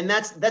 And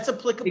that's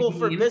applicable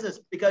for business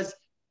because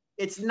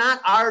it's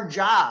not our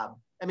job.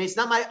 I mean, it's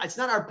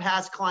not our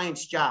past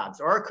clients' jobs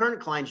or our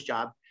current clients'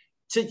 job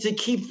to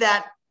keep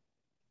that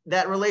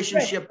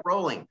relationship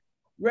rolling.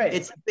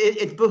 Right.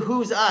 It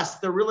behooves us,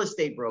 the real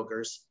estate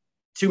brokers,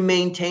 to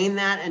maintain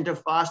that and to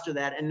foster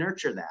that and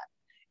nurture that.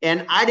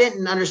 And I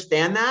didn't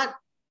understand that,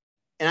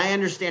 and I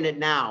understand it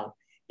now.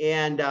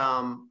 And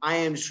I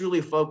am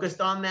truly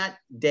focused on that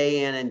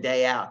day in and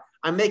day out.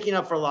 I'm making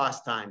up for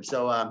lost time.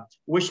 So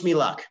wish me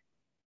luck.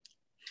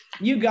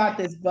 You got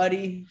this,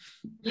 buddy.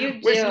 You do.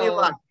 Wish me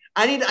luck.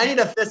 I need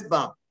a fist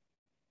bump.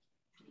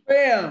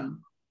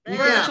 Bam.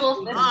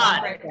 Virtual fist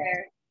bump right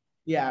there.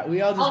 Yeah,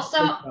 we all just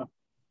also.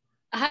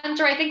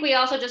 Hunter, I think we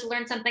also just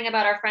learned something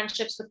about our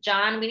friendships with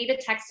John. We need to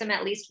text him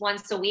at least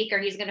once a week or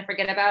he's going to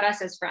forget about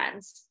us as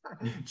friends.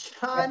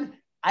 John,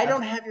 I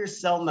don't have your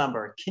cell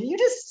number. Can you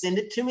just send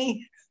it to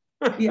me?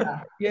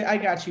 Yeah, I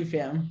got you,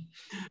 fam.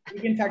 We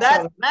can text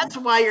that's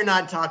why you're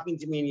not talking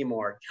to me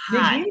anymore.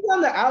 Nagine's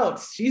on the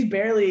outs. She's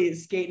barely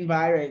skating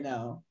by right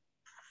now.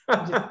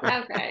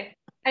 Okay.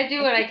 I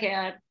do what I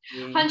can.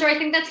 Hunter, I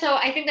think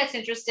that's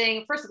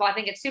interesting. First of all, I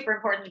think it's super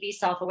important to be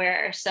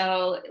self-aware.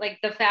 So like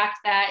the fact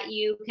that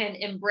you can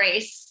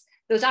embrace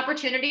those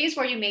opportunities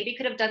where you maybe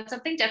could have done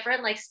something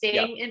different, like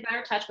staying in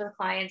better touch with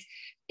clients,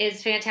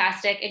 is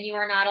fantastic. And you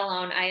are not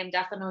alone. I am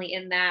definitely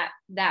in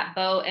that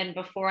boat. And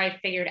before I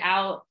figured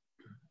out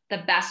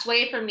the best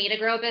way for me to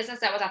grow a business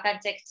that was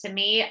authentic to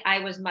me, I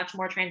was much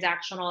more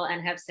transactional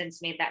and have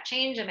since made that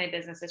change. And my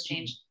business has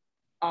changed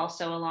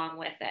also along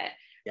with it.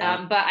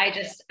 Yeah. But I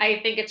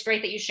think it's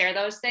great that you share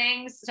those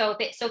things. So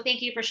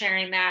thank you for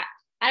sharing that.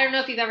 I don't know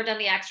if you've ever done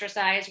the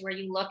exercise where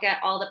you look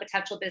at all the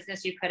potential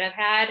business you could have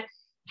had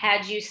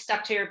you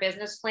stuck to your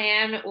business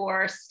plan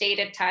or stayed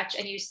in touch,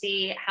 and you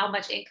see how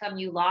much income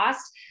you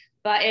lost.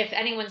 But if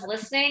anyone's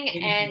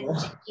listening and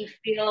you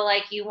feel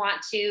like you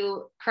want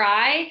to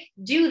cry,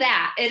 do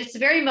that. It's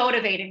very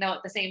motivating though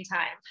at the same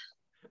time.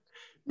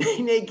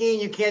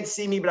 Nagin, you can't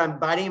see me, but I'm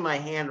biting my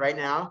hand right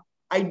now.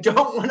 I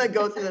don't want to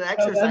go through that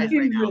exercise. That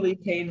seems really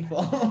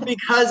painful.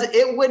 Because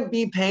it would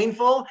be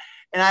painful,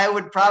 and I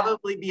would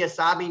probably be a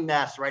sobbing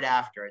mess right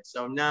after it.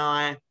 So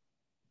no,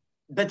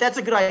 but that's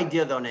a good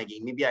idea though,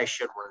 Nagin. Maybe I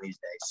should one of these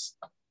days.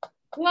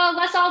 Well,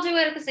 let's all do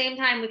it at the same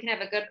time. We can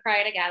have a good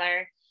cry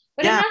together.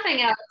 But if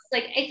nothing else,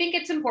 like I think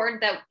it's important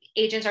that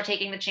agents are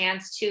taking the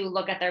chance to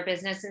look at their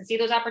business and see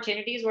those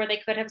opportunities where they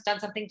could have done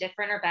something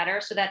different or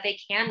better so that they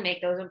can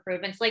make those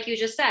improvements. Like you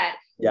just said,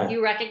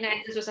 you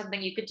recognize this was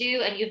something you could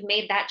do and you've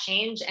made that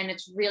change and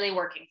it's really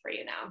working for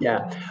you now.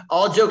 Yeah.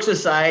 All jokes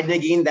aside,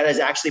 Nagin, that is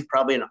actually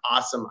probably an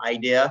awesome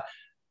idea.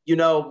 You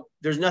know,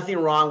 there's nothing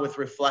wrong with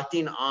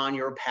reflecting on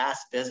your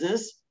past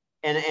business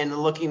and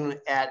looking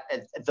at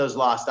those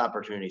lost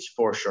opportunities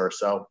for sure.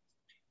 So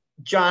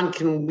John,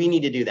 we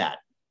need to do that.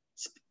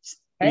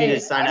 We need to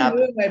sign up.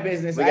 Doing my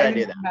business. I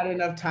haven't had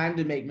enough time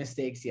to make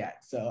mistakes yet,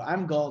 so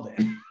I'm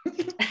golden.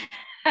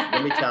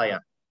 Let me tell you.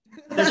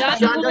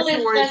 John, don't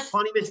you worry. There's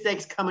plenty of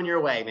mistakes coming your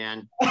way,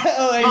 man.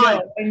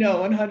 I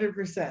know,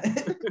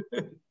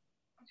 100%.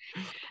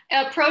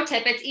 Pro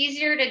tip, it's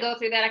easier to go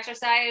through that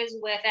exercise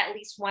with at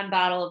least one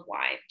bottle of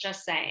wine,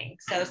 just saying.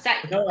 So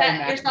set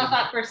yourself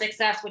up for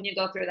success when you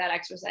go through that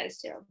exercise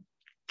too.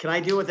 Can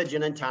I do it with a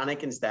gin and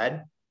tonic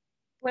instead?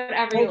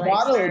 Whatever you like. A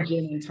bottle of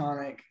gin and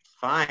tonic.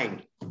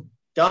 Fine.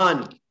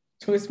 Done.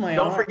 Twist my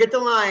arm. Don't forget the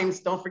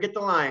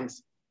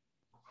lines.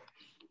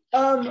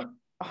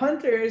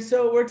 Hunter,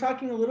 so we're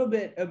talking a little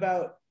bit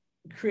about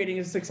creating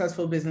a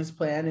successful business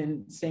plan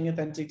and staying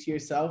authentic to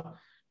yourself.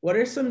 What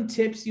are some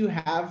tips you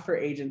have for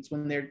agents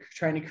when they're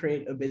trying to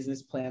create a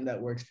business plan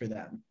that works for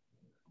them?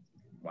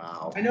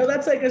 Wow. I know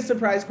that's like a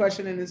surprise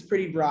question and it's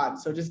pretty broad,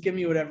 so just give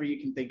me whatever you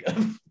can think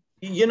of.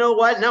 You know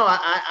what? No,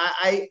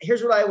 I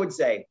here's what I would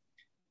say.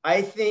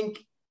 I think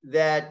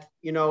that,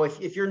 you know,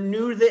 if you're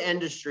new to the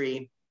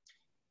industry,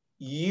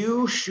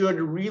 you should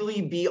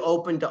really be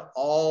open to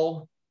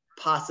all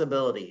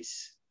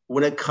possibilities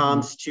when it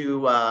comes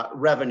to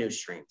revenue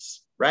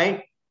streams,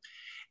 right?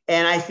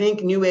 And I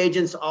think new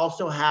agents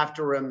also have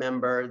to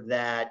remember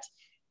that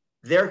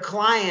their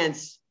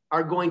clients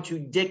are going to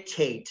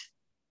dictate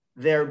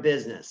their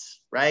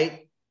business,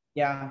 right?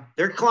 Yeah.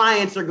 Their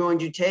clients are going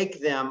to take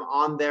them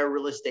on their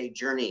real estate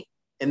journey.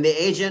 And the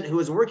agent who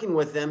is working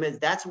with them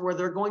that's where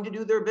they're going to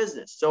do their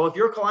business. So if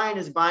your client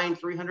is buying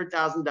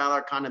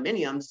 $300,000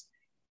 condominiums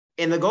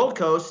in the Gold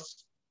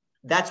Coast,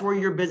 that's where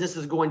your business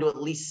is going to at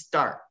least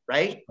start,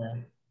 right?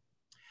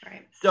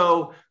 Right.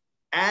 So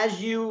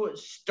as you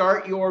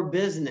start your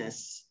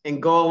business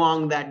and go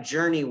along that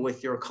journey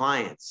with your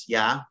clients,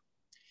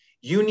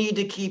 you need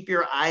to keep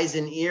your eyes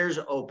and ears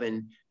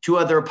open to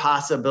other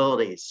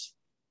possibilities.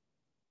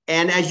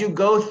 And as you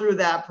go through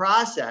that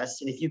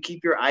process, and if you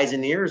keep your eyes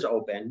and ears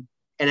open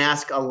and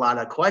ask a lot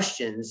of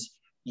questions,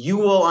 you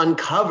will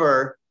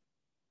uncover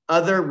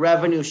other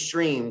revenue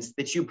streams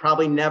that you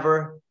probably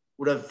never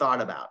would have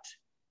thought about.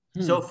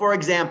 So for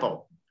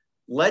example,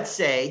 let's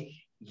say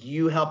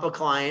you help a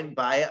client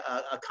buy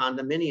a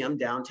condominium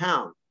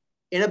downtown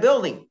in a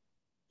building,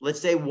 let's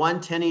say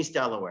 110 East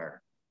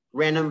Delaware,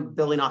 random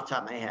building off the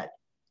top of my head,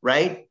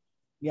 right?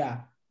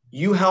 Yeah.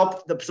 You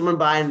help someone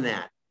buying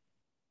that.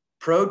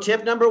 Pro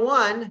tip number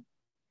one,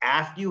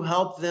 after you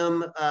help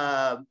them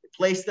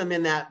place them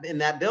in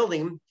that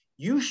building,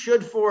 you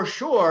should for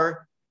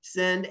sure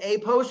send a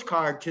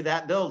postcard to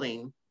that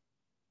building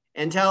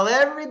and tell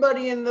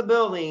everybody in the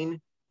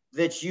building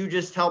that you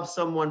just helped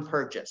someone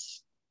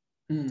purchase,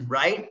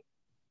 right?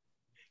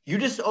 You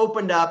just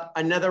opened up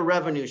another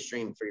revenue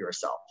stream for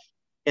yourself,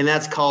 and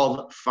that's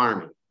called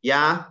farming.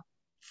 Yeah,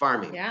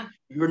 farming. Yeah.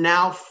 You're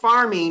now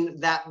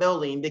farming that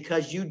building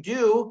because you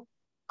do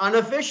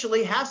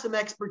unofficially have some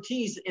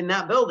expertise in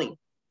that building,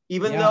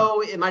 even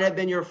though it might have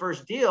been your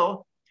first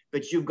deal,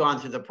 but you've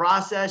gone through the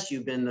process,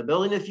 you've been in the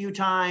building a few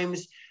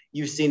times,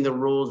 you've seen the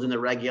rules and the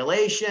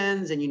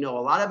regulations, and you know a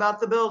lot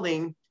about the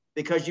building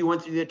because you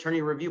went through the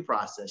attorney review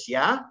process,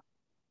 yeah?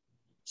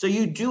 So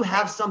you do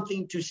have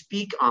something to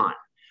speak on.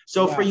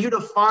 So for you to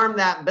farm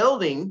that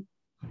building,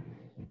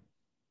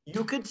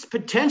 you could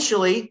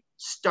potentially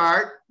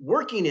start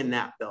working in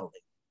that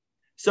building.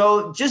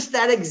 So just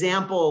that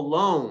example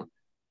alone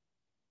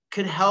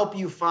could help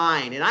you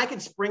find, and I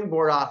could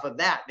springboard off of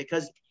that,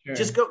 because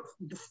just go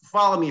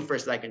follow me for a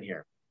second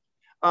here.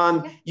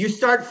 You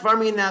start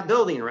farming that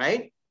building,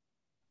 right?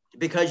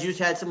 Because you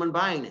just had someone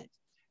buying it.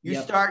 You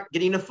start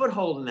getting a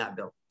foothold in that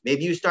building.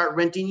 Maybe you start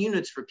renting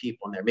units for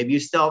people in there. Maybe you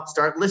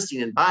start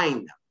listing and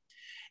buying them.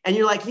 And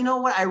you're like, you know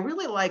what? I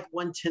really like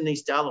 110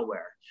 East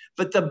Delaware,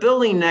 but the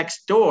building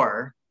next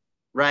door,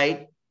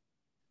 right,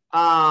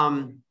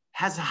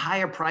 has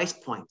higher price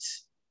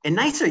points and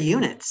nicer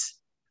units.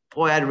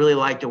 Boy, I'd really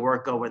like to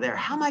work over there.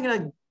 How am I going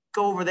to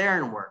go over there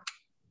and work?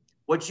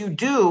 What you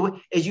do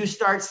is you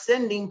start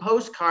sending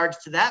postcards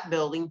to that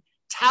building,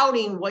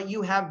 touting what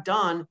you have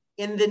done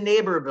in the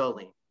neighbor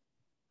building.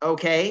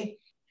 Okay.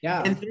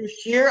 Yeah. And through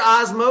sheer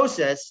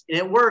osmosis, and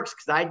it works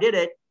because I did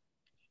it,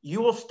 you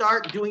will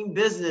start doing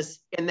business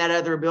in that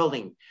other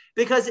building.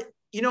 Because,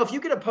 you know, if you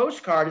get a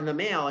postcard in the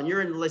mail and you're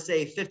in, let's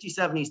say,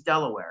 57 East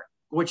Delaware,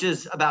 which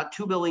is about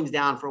 2 buildings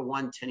down for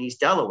 110 East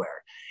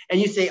Delaware,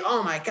 and you say,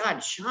 oh my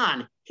God,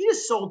 Sean, he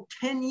just sold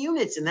 10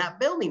 units in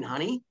that building,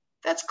 honey.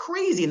 That's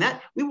crazy. And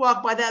that we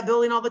walk by that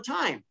building all the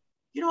time.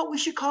 You know what? We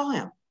should call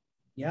him.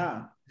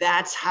 Yeah.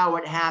 That's how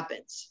it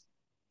happens.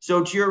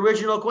 So to your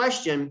original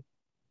question,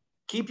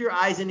 keep your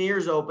eyes and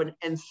ears open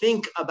and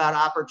think about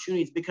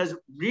opportunities, because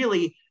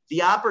really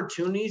the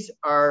opportunities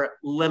are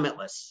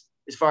limitless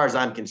as far as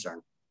I'm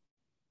concerned.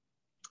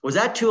 Was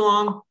that too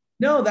long?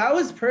 No, that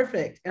was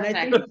perfect. And I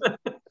think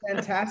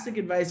fantastic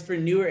advice for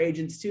newer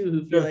agents too,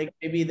 who feel like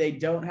maybe they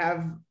don't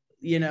have,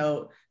 you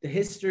know, the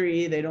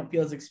history, they don't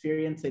feel as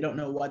experienced, they don't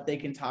know what they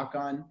can talk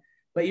on.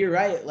 But you're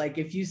right. Like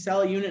if you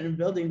sell a unit in a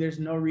building, there's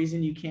no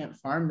reason you can't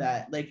farm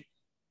that. Like,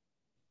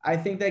 I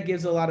think that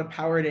gives a lot of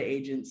power to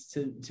agents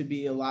to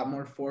be a lot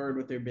more forward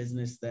with their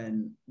business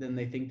than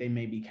they think they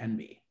maybe can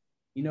be.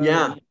 You know?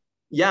 Yeah.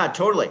 Yeah,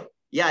 totally.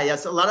 Yeah.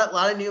 Yes. A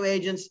lot of new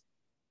agents,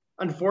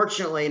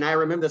 unfortunately, and I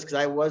remember this because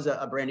I was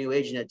a brand new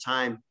agent at the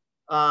time.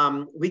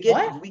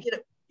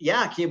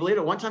 Yeah. Can you believe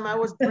it? One time I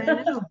was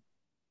brand new.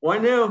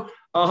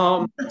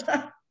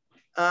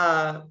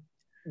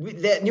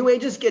 The new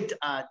agents get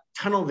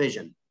tunnel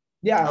vision.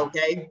 Yeah.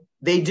 Okay.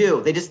 They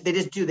do. They just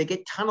do. They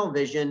get tunnel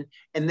vision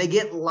and they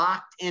get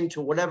locked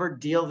into whatever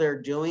deal they're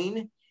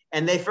doing,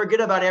 and they forget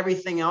about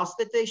everything else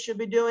that they should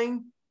be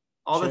doing.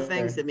 All the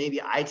things that maybe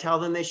I tell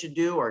them they should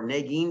do, or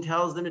Nagin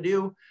tells them to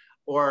do,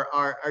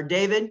 or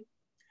David.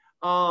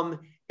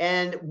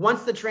 And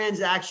once the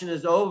transaction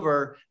is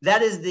over,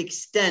 that is the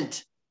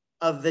extent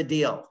of the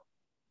deal,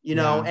 you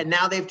know, and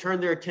now they've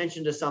turned their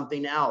attention to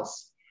something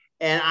else.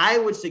 And I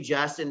would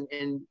suggest,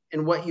 in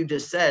what you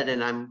just said,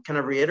 and I'm kind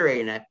of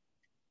reiterating it,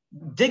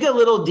 dig a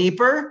little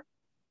deeper,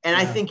 and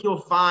I think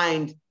you'll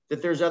find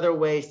that there's other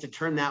ways to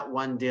turn that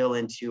one deal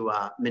into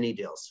many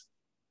deals.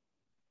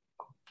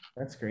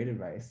 That's great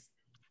advice.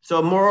 So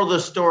moral of the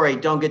story,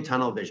 don't get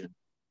tunnel vision.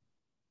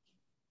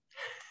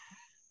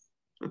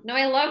 No,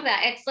 I love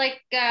that. It's like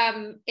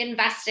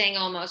investing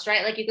almost,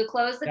 right? Like you could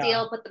close the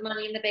deal, put the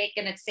money in the bank,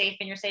 and it's safe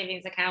in your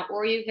savings account,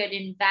 or you could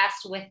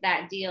invest with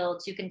that deal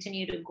to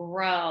continue to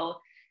grow.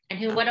 And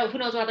who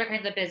knows what other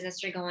kinds of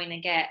business you're going to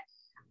get.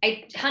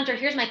 Hunter,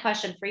 here's my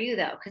question for you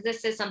though, because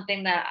this is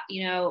something that,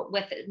 you know,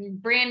 with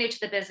brand new to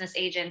the business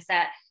agents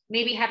that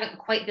maybe haven't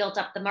quite built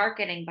up the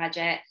marketing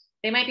budget,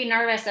 they might be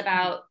nervous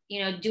about,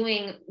 you know,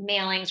 doing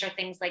mailings or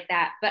things like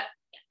that. But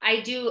I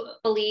do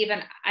believe,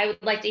 and I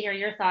would like to hear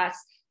your thoughts,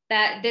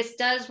 that this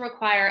does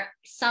require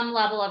some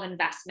level of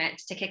investment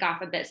to kick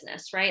off a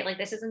business, right? Like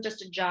this isn't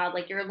just a job,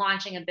 like you're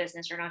launching a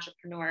business, you're an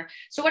entrepreneur.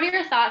 So what are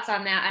your thoughts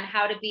on that, on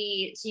how to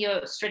be, you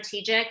know,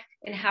 strategic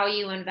in how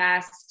you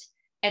invest,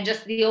 and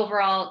just the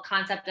overall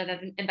concept of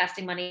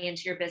investing money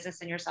into your business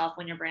and yourself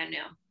when you're brand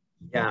new?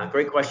 Yeah,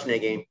 great question,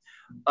 again.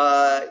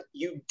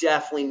 You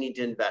definitely need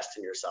to invest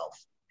in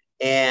yourself,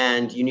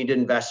 and you need to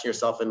invest in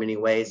yourself in many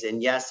ways.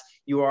 And yes,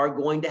 you are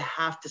going to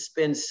have to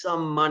spend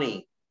some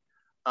money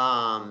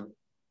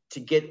to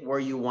get where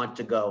you want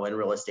to go in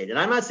real estate. And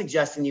I'm not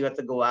suggesting you have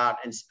to go out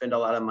and spend a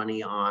lot of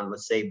money on,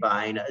 let's say,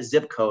 buying a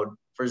zip code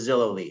for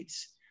Zillow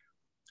leads.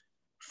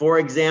 For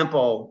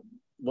example,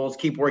 we'll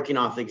keep working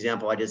off the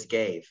example I just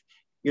gave.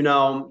 You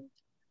know,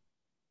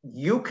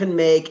 you can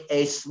make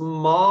a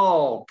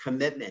small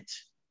commitment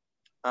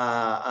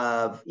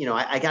of, you know,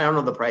 I don't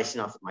know the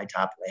pricing off my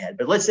top of my head,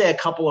 but let's say a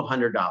couple of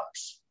 $100,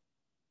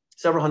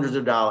 several hundreds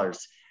of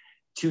dollars,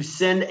 to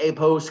send a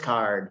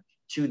postcard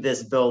to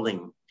this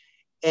building.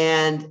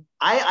 And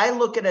I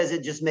look at it as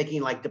just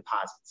making like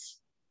deposits.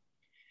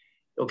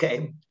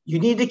 Okay. You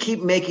need to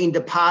keep making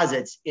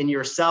deposits in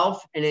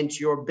yourself and into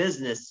your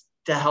business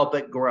to help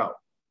it grow.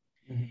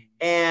 Mm-hmm.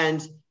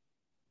 And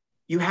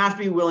you have to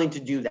be willing to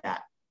do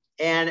that.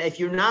 And if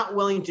you're not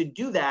willing to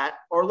do that,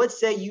 or let's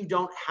say you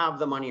don't have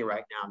the money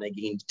right now,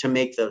 Nagin, to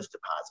make those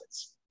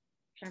deposits.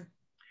 Sure.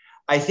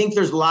 I think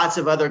there's lots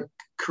of other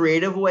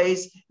creative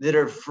ways that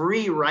are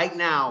free right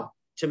now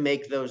to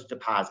make those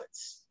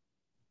deposits.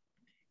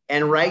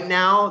 And right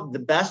now, the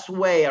best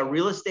way a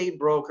real estate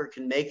broker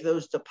can make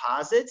those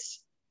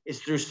deposits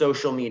is through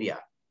social media.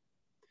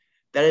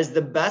 That is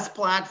the best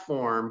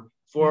platform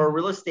for a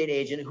real estate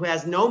agent who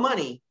has no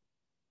money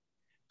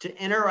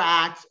to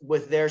interact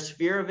with their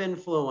sphere of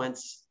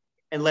influence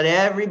and let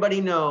everybody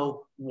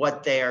know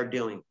what they are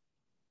doing.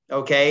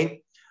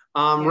 Okay.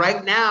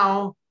 Right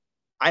now,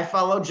 I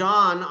follow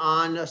John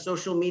on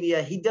social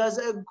media. He does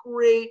a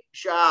great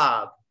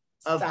job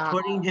of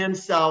putting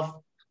himself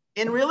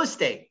in real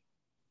estate.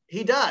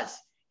 He does.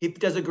 He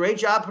does a great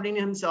job putting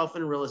himself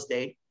in real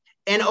estate.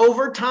 And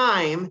over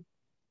time,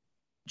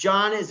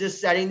 John is just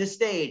setting the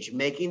stage,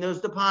 making those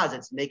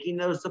deposits.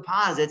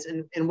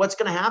 And what's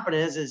going to happen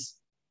is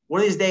one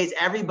of these days,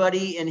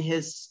 everybody in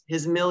his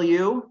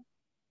milieu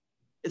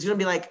is going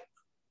to be like,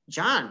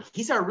 John,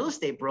 he's our real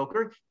estate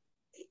broker.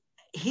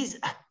 He's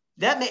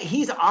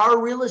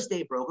our real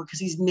estate broker because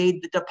he's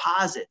made the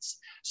deposits.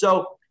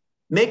 So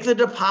make the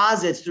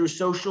deposits through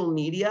social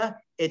media.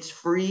 It's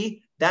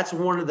free. That's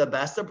one of the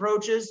best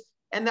approaches.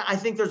 And I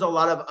think there's a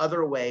lot of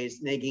other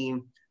ways,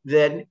 Nadine,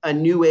 that a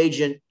new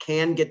agent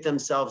can get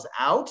themselves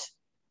out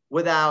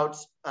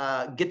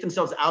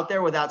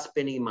there without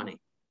spending money.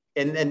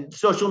 And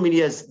social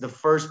media is the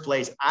first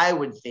place I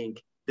would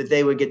think that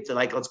they would get to,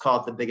 like, let's call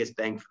it the biggest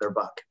bang for their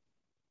buck.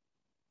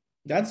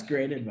 That's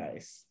great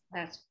advice.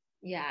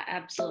 Yeah,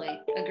 absolutely.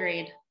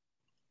 Agreed.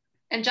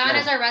 And John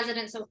is our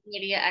resident social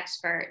media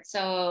expert.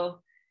 So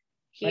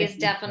he has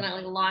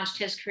definitely launched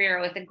his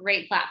career with a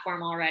great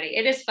platform already.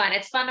 It is fun.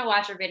 It's fun to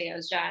watch your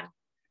videos, John.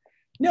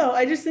 No,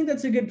 I just think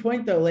that's a good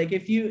point though. Like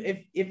if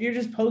you're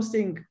just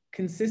posting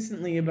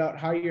consistently about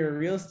how you're a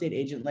real estate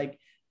agent, like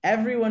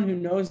everyone who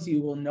knows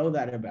you will know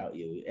that about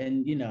you.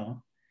 And, you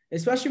know,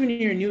 especially when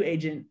you're a new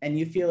agent and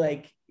you feel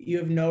like you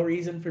have no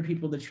reason for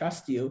people to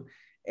trust you.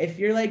 If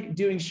you're like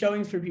doing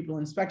showings for people,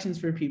 inspections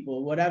for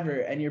people, whatever,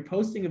 and you're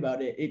posting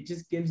about it, it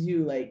just gives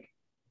you like,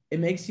 it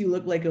makes you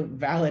look like a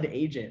valid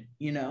agent,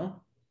 you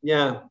know?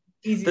 Yeah.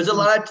 There's a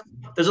lot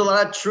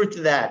of truth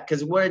to that.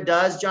 Because what it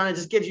does, John, it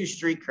just gives you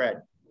street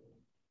cred.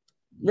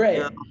 Right.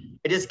 You know,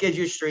 it just gives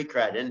you street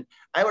cred. And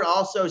I would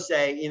also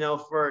say, you know,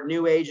 for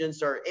new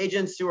agents or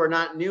agents who are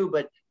not new,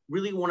 but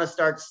really want to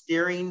start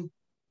steering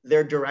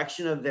their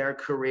direction of their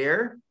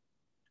career.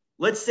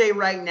 Let's say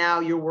right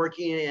now you're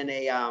working in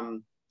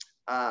an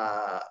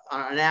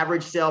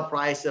average sale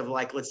price of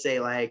like, let's say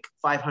like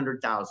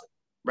 500,000,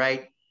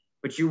 right?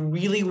 But you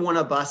really want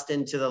to bust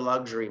into the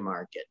luxury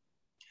market.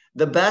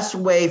 The best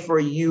way for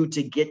you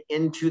to get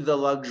into the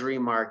luxury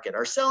market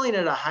or selling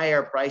at a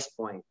higher price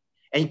point,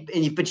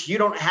 but you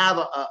don't have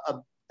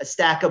a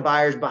stack of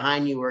buyers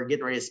behind you who are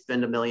getting ready to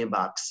spend $1 million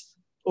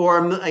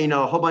or, you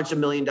know, a whole bunch of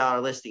 $1 million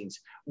listings.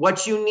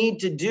 What you need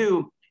to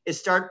do is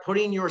start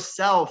putting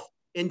yourself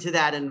into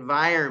that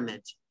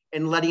environment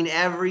and letting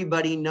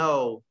everybody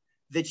know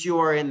that you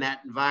are in that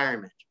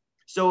environment.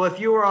 So if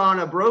you are on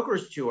a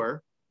broker's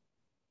tour,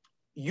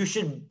 you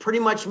should pretty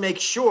much make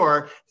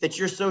sure that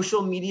your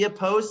social media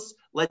posts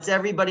lets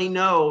everybody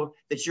know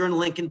that you're in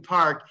Lincoln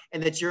Park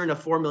and that you're in a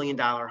 $4 million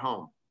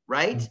home,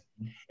 right?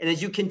 Mm-hmm. And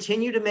as you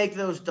continue to make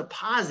those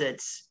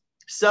deposits,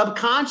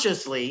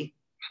 subconsciously,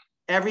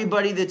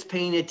 everybody that's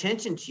paying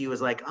attention to you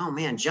is like, oh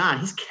man, John,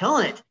 he's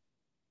killing it. This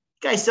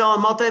guy's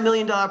selling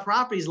multi-million-dollar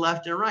properties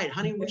left and right.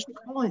 Honey, we should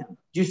call him.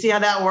 Do you see how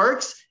that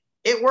works?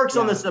 It works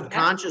on the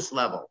subconscious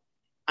level.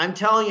 I'm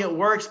telling you, it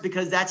works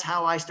because that's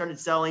how I started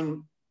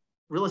selling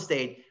real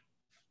estate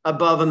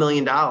above $1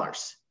 million.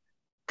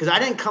 Because I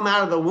didn't come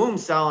out of the womb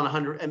selling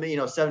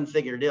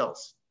 7-figure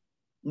deals.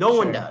 No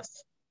one does.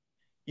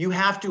 You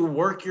have to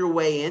work your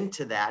way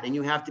into that, and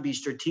you have to be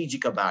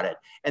strategic about it.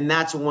 And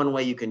that's one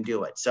way you can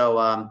do it.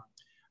 So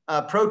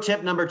pro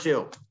tip number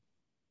 2.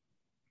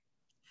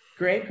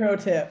 Great pro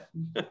tip.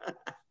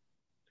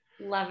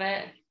 Love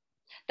it.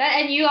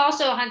 And you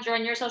also, Hunter,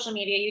 on your social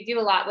media, you do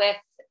a lot with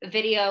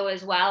video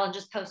as well and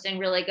just posting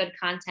really good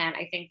content.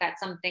 I think that's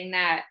something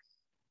that,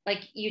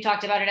 like you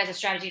talked about it as a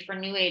strategy for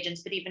new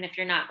agents, but even if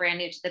you're not brand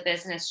new to the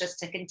business, just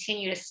to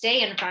continue to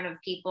stay in front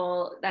of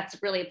people, that's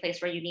really a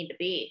place where you need to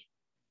be.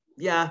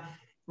 Yeah.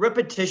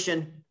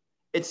 Repetition.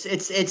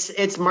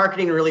 It's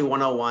marketing really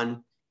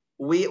 101.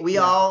 We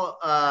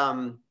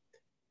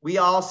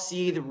all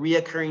see the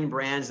reoccurring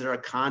brands that are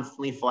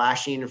constantly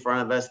flashing in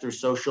front of us through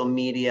social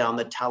media, on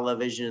the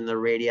television and the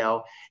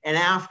radio. And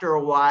after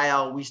a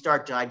while, we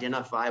start to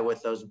identify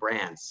with those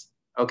brands.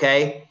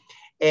 Okay.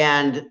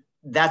 And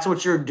that's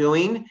what you're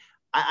doing.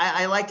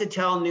 I like to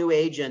tell new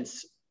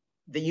agents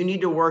that you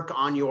need to work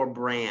on your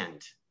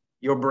brand.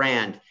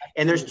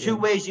 And there's 2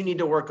 ways you need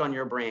to work on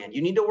your brand.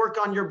 You need to work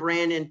on your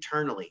brand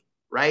internally,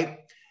 right?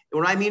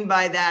 And what I mean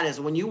by that is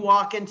when you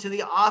walk into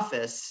the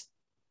office,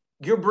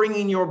 you're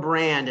bringing your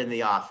brand in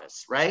the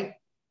office, right?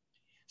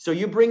 So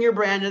you bring your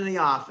brand in the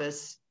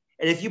office,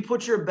 and if you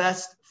put your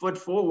best foot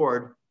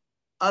forward,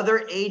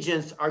 other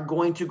agents are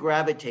going to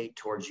gravitate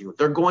towards you.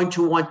 They're going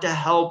to want to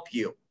help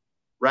you,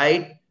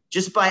 right?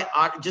 Just by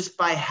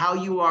how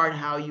you are and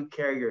how you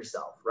carry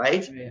yourself,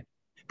 right? Yeah.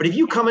 But if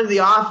you come into the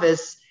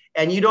office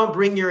and you don't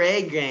bring your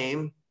A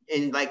game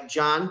and like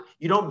John,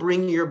 you don't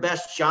bring your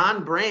best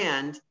John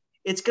brand,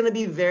 it's going to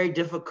be very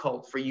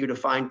difficult for you to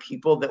find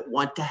people that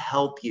want to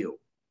help you.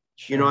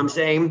 Sure. You know what I'm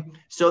saying?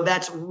 So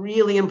that's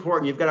really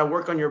important. You've got to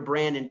work on your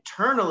brand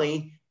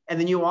internally, and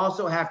then you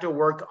also have to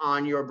work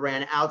on your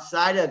brand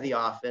outside of the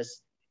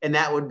office. And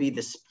that would be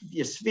the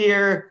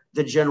sphere,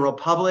 the general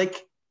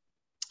public.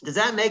 Does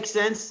that make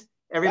sense?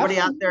 Everybody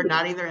out there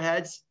nodding their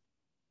heads?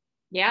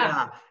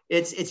 Yeah.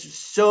 It's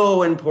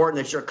so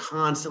important that you're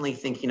constantly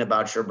thinking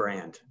about your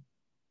brand.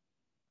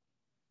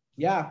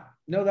 Yeah,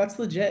 no, that's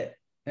legit.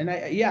 And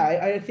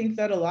I think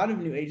that a lot of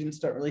new agents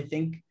don't really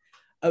think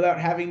about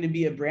having to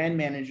be a brand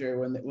manager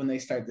when they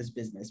start this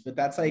business, but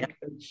that's like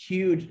a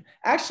huge,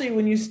 actually,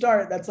 when you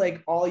start, that's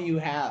like all you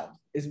have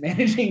is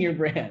managing your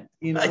brand,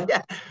 you know?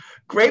 Yeah,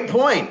 great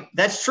point.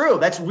 That's true.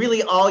 That's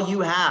really all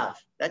you have.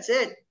 That's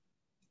it.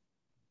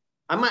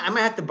 I might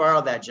have to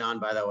borrow that, John,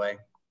 by the way.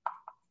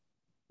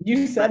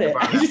 You said it.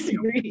 I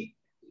disagree.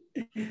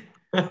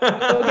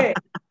 Okay.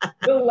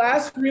 The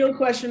last real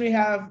question we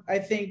have, I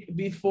think,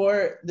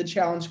 before the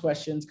challenge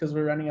questions, because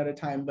we're running out of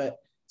time. But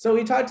so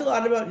we talked a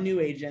lot about new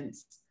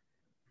agents.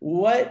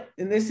 And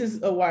this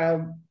is a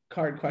wild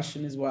card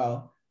question as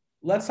well.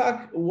 Let's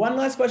talk one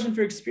last question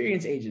for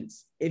experienced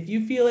agents. If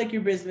you feel like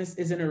your business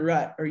is in a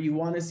rut or you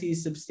want to see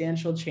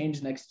substantial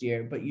change next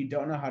year, but you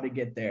don't know how to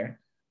get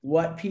there,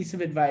 what piece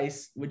of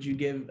advice would you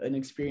give an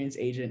experienced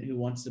agent who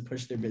wants to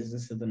push their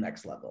business to the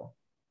next level?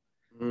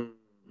 Ooh,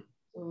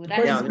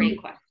 that's a great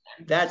question.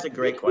 That's a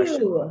great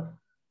question.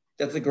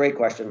 That's a great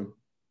question.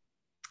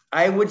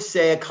 I would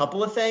say a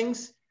couple of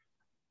things.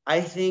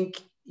 I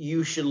think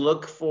you should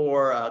look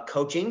for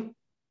coaching.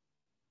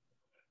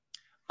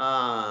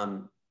 I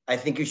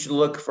think you should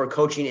look for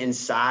coaching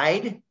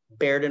inside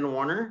Baird &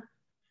 Warner,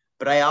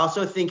 but I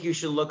also think you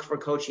should look for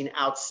coaching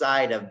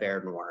outside of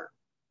Baird & Warner.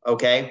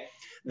 Okay.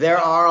 There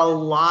are a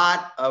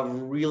lot of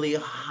really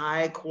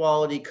high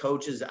quality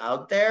coaches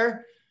out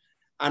there.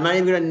 I'm not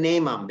even going to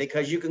name them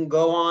because you can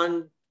go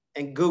on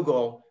and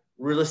Google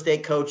real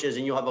estate coaches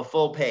and you'll have a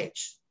full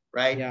page,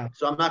 right? Yeah.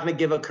 So I'm not going to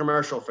give a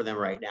commercial for them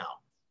right now.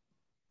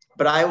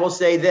 But I will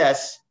say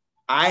this,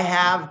 I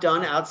have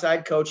done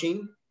outside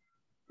coaching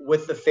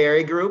with the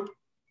Ferry Group.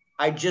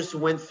 I just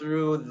went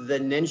through the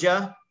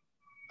Ninja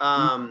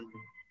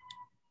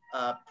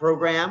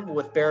program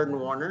with Baird &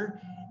 Warner.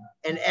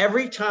 And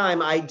every time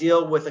I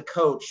deal with a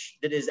coach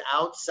that is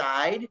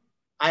outside,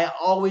 I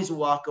always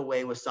walk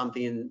away with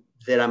something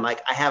that I'm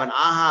like, I have an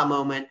aha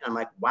moment. I'm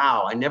like,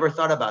 wow, I never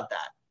thought about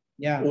that.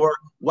 Yeah. Or,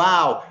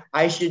 wow,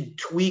 I should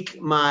tweak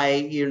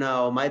my,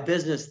 my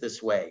business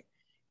this way.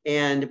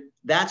 And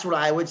that's what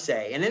I would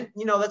say. And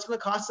that's going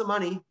to cost some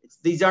money.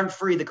 These aren't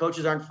free. The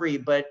coaches aren't free,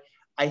 but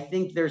I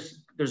think there's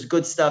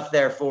good stuff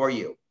there for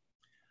you.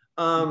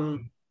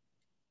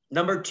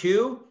 Number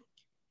two,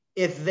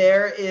 if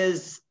there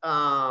is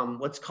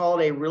what's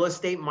called a real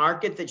estate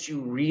market that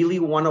you really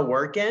want to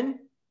work in,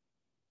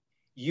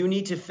 you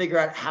need to figure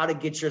out how to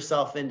get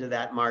yourself into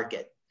that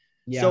market.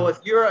 Yeah. So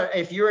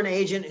if you're an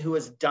agent who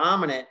is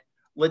dominant,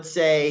 let's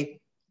say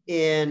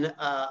in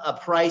a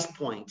price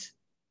point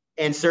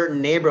in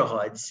certain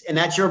neighborhoods, and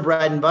that's your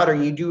bread and butter,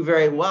 and you do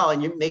very well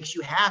and it makes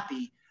you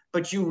happy,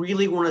 but you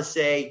really want to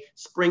say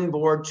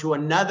springboard to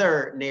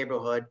another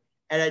neighborhood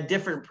at a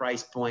different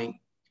price point,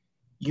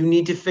 you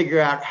need to figure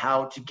out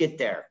how to get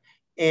there.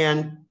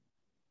 And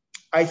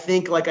I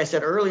think, like I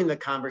said early in the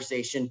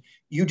conversation,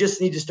 you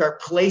just need to start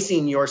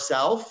placing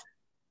yourself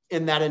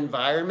in that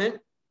environment,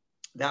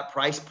 that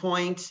price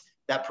point,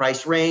 that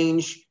price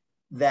range,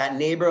 that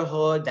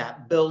neighborhood,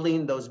 that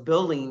building, those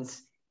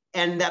buildings,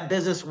 and that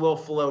business will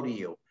flow to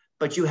you.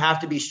 But you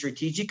have to be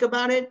strategic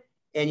about it,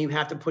 and you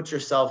have to put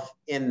yourself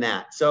in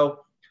that.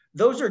 So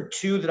those are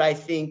two that I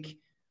think,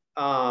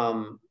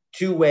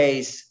 two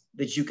ways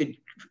that you could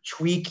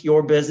tweak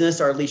your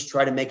business or at least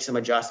try to make some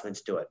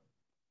adjustments to it.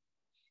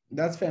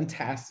 That's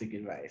fantastic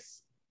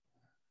advice.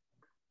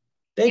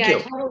 Thank you.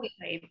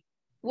 Totally.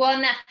 Well,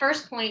 and that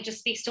first point just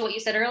speaks to what you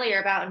said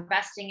earlier about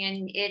investing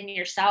in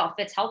yourself.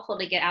 It's helpful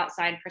to get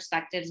outside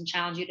perspectives and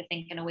challenge you to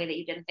think in a way that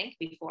you didn't think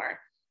before.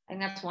 I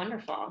think that's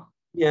wonderful.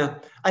 Yeah,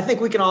 I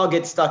think we can all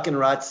get stuck in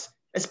ruts,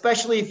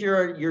 especially if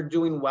you're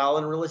doing well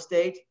in real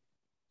estate.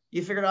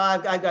 You figured,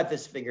 I've got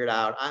this figured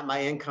out.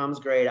 My income's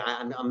great.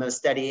 I'm a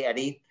steady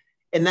Eddie.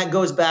 And that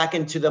goes back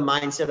into the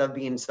mindset of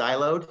being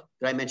siloed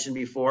that I mentioned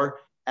before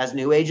as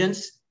new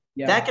agents.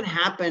 Yeah. That can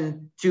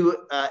happen to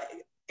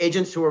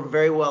agents who are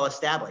very well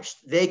established.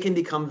 They can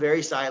become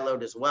very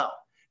siloed as well.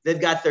 They've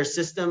got their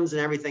systems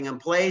and everything in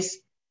place.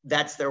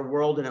 That's their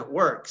world and it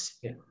works.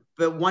 Yeah.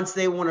 But once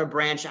they want to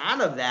branch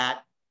out of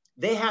that,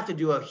 they have to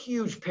do a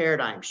huge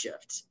paradigm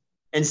shift.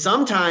 And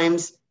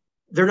sometimes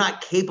they're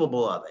not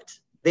capable of it.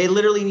 They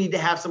literally need to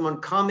have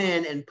someone come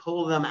in and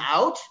pull them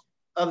out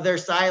of their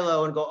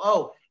silo and go,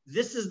 oh,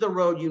 this is the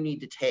road you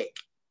need to take.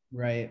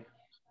 Right.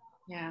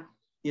 Yeah.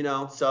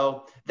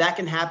 So that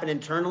can happen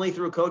internally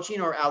through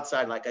coaching or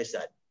outside, like I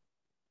said.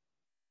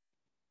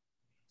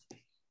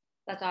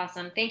 That's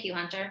awesome. Thank you,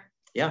 Hunter.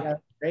 Yeah.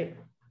 Great.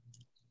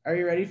 Are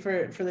you ready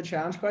for the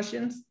challenge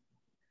questions?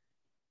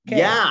 Okay.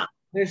 Yeah.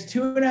 There's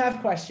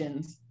 2.5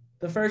 questions.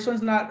 The first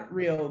one's not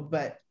real,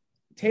 but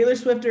Taylor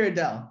Swift or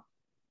Adele?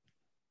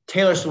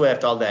 Taylor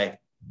Swift all day.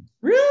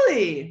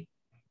 Really?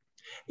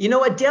 You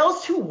know,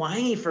 Adele's too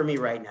whiny for me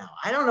right now.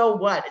 I don't know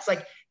what. It's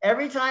like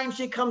every time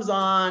she comes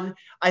on,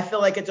 I feel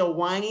like it's a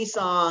whiny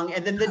song.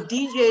 And then the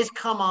DJs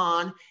come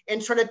on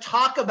and try to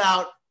talk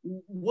about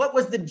what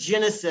was the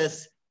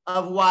genesis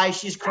of why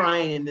she's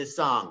crying in this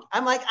song.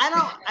 I'm like, I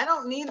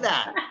don't need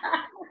that.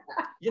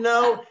 You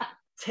know,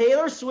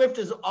 Taylor Swift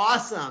is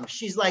awesome.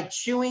 She's like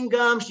chewing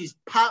gum. She's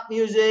pop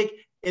music.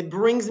 It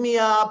brings me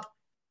up.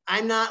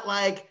 I'm not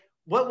like,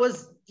 what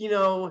was, you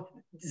know,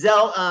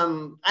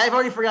 I've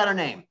already forgot her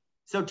name.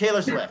 So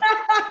Taylor Swift.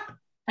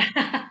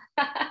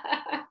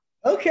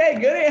 Okay,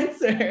 good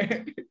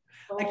answer.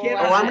 I'm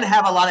going to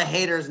have a lot of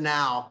haters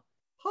now.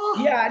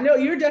 Yeah, no,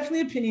 you're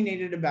definitely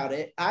opinionated about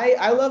it.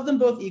 I love them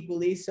both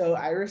equally, so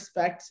I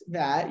respect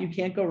that. You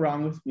can't go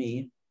wrong with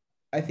me.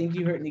 I think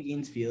you hurt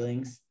Nagine's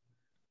feelings.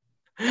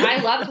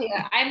 I love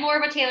Taylor. I'm more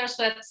of a Taylor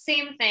Swift.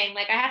 Same thing.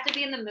 Like I have to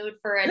be in the mood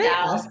for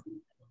Adele,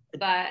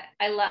 but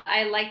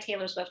I like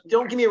Taylor Swift.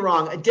 Don't get me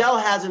wrong. Adele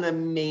has an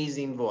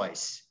amazing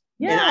voice.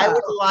 Yeah. And I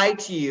would lie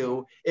to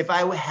you if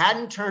I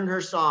hadn't turned her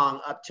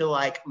song up to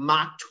like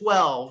Mach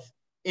 12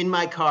 in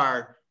my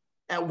car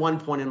at one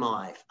point in my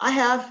life. I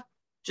have.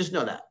 Just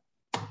know that.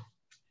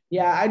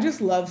 Yeah, I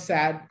just love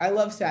sad. I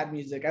love sad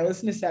music. I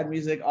listen to sad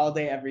music all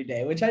day, every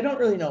day, which I don't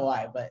really know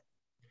why, but.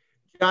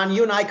 John,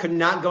 you and I could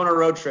not go on a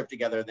road trip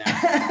together then.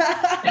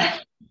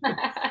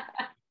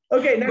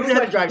 Okay, next we'd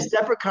have to drive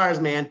separate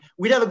cars, man.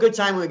 We'd have a good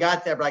time when we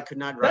got there, but I could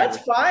not drive.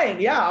 That's fine.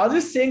 Yeah, I'll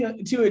just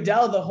sing to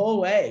Adele the whole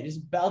way.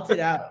 Just belt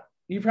it out.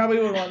 You probably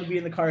would want to be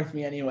in the car with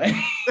me anyway.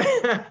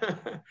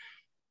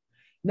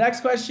 Next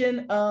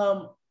question.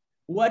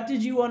 What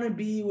did you want to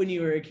be when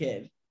you were a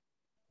kid?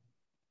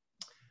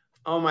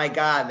 Oh my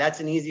God, that's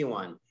an easy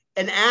one.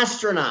 An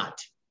astronaut.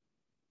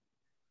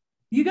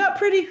 You got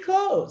pretty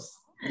close.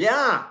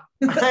 Yeah.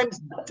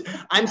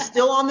 I'm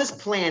still on this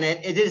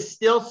planet. It is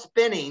still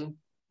spinning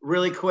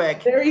really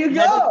quick. There you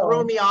go. It hasn't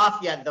thrown me off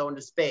yet, though,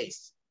 into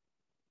space.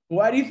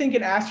 Why do you think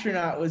an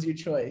astronaut was your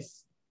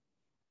choice?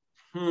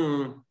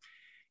 You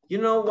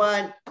know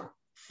what?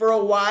 For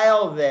a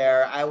while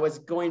there, I was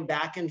going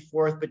back and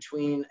forth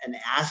between an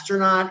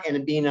astronaut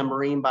and being a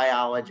marine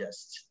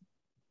biologist.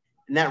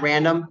 Isn't that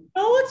random?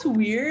 You know what's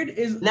weird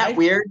is Isn't that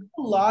weird?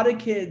 A lot of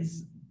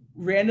kids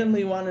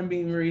randomly want to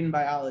be marine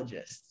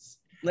biologists.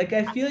 Like,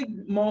 I feel like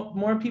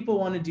more people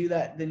want to do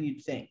that than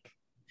you'd think.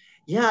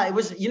 Yeah, it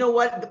was, you know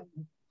what?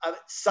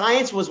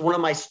 Science was one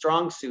of my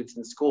strong suits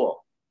in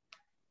school.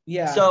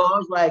 Yeah. So I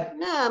was like,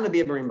 nah, I'm going to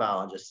be a marine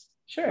biologist.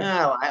 Sure.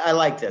 No, I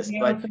like this.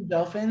 But some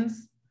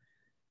dolphins?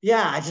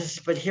 Yeah,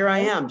 but here I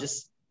am.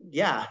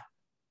 Yeah.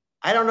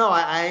 I don't know.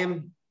 I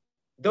am.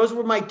 Those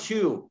were my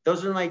two.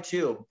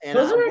 And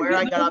where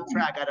I got off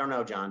track, I don't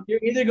know, John.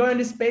 You're either going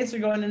to space or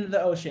going into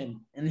the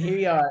ocean. And here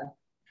you are.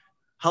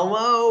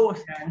 Hello.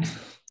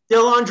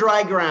 Still on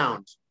dry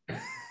ground.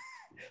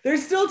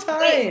 There's still time.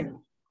 Wait,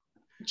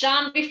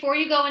 John, before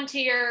you go into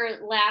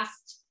your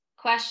last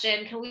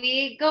question, can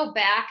we go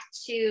back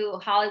to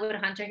Hollywood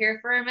Hunter here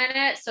for a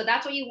minute? So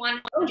that's what you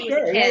wanted to do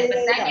as a kid,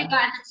 but then you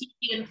got into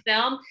TV and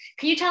film.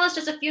 Can you tell us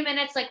just a few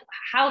minutes, like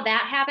how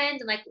that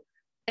happened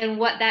and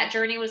what that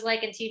journey was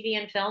like in TV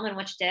and film and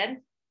what you did?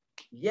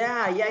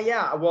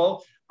 Yeah.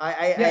 Well,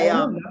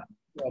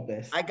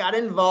 I got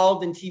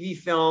involved in TV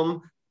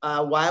film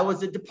while I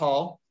was at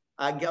DePaul.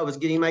 I was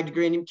getting my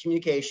degree in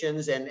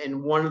communications,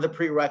 and one of the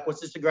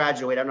prerequisites to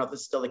graduate, I don't know if this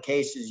is still the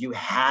case, is you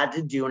had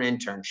to do an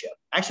internship.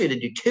 Actually, I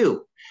had to do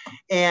two.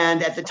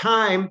 And at the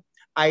time,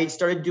 I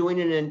started doing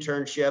an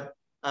internship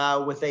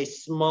with a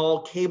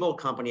small cable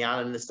company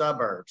out in the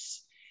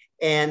suburbs.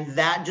 And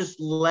that just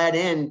led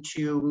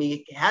into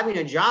me having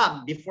a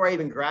job before I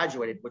even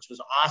graduated, which was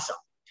awesome.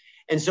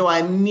 And so I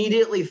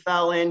immediately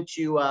fell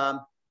into a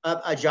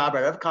job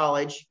right out of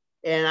college,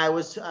 and I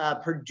was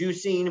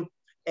producing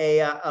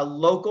a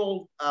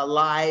local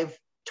live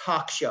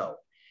talk show,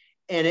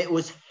 and it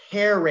was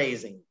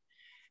hair-raising.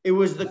 It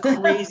was the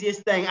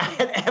craziest thing I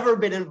had ever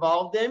been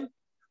involved in.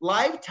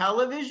 Live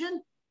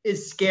television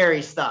is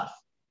scary stuff.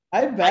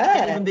 I bet. I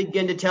can't even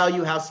begin to tell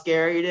you how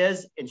scary it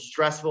is and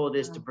stressful it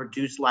is to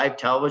produce live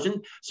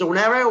television. So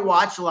whenever I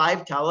watch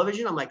live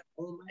television, I'm like,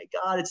 oh my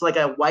God, it's like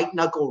a white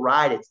knuckle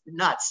ride. It's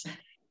nuts.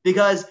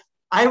 Because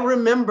I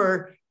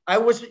remember I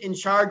was in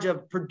charge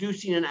of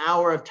producing an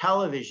hour of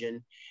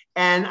television,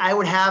 and I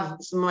would have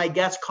some of my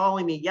guests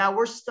calling me, yeah,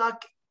 we're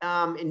stuck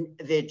in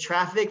the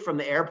traffic from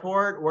the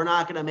airport. We're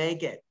not going to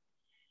make it.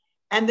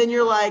 And then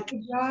you're like, oh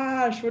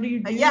gosh, what are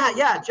you doing?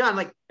 Yeah, John.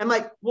 I'm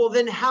like, well,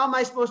 then how am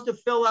I supposed to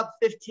fill up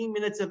 15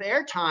 minutes of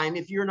airtime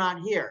if you're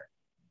not here?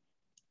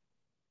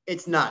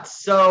 It's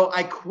nuts. So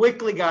I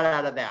quickly got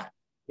out of that.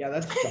 Yeah,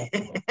 that's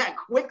I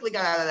quickly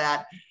got out of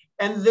that.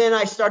 And then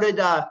I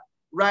started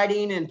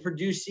writing and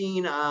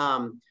producing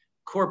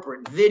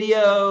corporate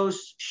videos,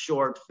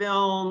 short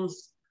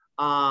films.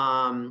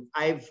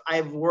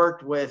 I've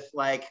worked with,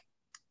 like,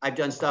 I've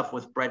done stuff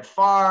with Brett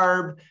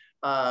Favre,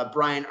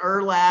 Brian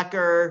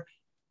Urlacher.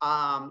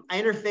 I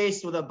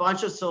interfaced with a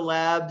bunch of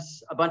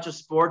celebs, a bunch of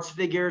sports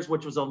figures,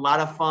 which was a lot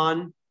of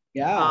fun.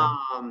 Yeah.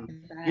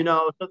 You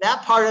know, so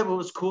that part of it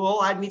was cool.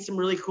 I'd meet some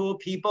really cool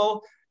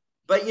people.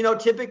 But, you know,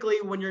 typically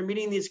when you're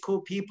meeting these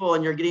cool people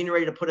and you're getting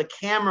ready to put a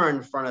camera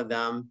in front of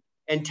them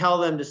and tell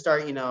them to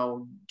start, you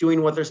know,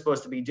 doing what they're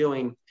supposed to be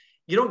doing,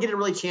 you don't get a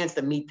really chance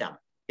to meet them.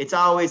 It's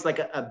always like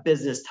a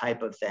business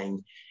type of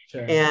thing.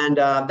 Sure. And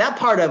that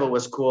part of it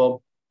was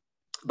cool,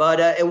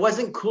 but it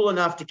wasn't cool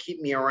enough to keep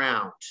me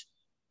around.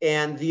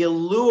 And the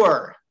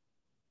allure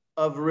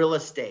of real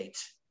estate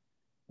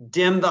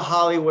dimmed the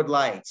Hollywood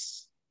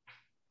lights.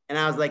 And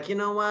I was like, you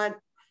know what?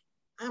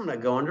 I'm going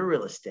to go into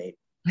real estate.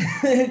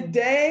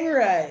 Dang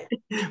right.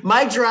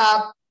 Mic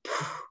drop.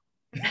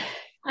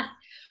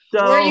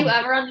 So, were you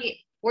ever on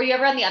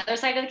the other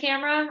side of the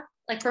camera,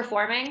 like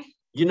performing?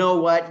 You know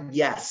what?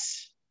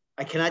 Yes.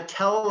 I cannot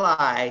tell a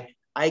lie.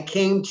 I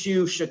came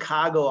to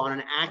Chicago on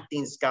an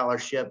acting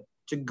scholarship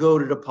to go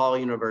to DePaul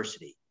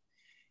University.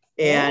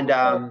 And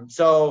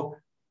so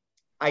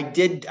I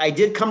did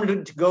come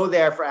to go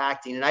there for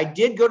acting. And I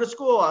did go to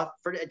school at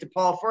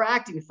DePaul for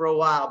acting for a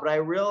while, but I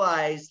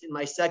realized in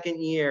my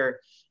second year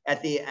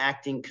at the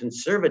acting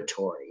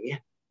conservatory,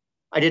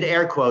 I did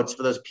air quotes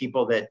for those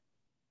people that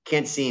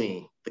can't see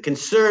me, the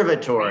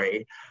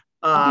conservatory.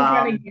 You can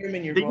kind of hear him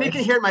in your voice. They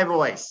can hear my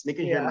voice. They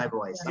can hear my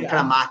voice. I'm kind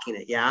of mocking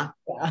it. Yeah.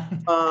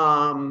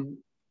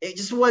 It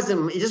just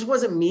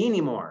wasn't me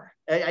anymore.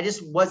 I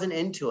just wasn't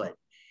into it.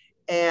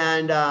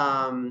 And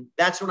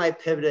that's when I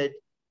pivoted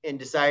and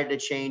decided to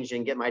change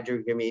and get my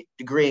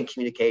degree in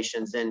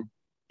communications. And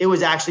it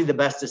was actually the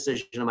best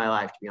decision of my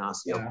life, to be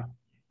honest with you.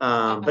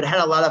 But I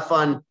had a lot of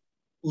fun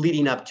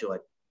leading up to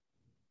it.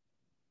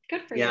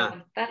 Good for you.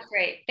 That's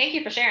great. Thank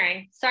you for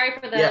sharing. Sorry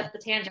for the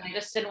tangent. I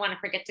just didn't want to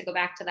forget to go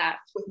back to that.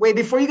 Wait,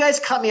 before you guys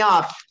cut me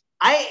off,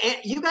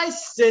 you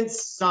guys sent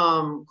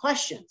some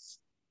questions.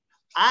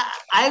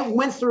 I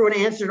went through and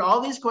answered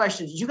all these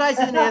questions. You guys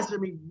didn't answer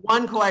me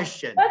one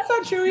question. That's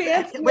not true.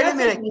 Wait a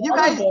minute. You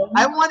guys,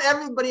 I want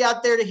everybody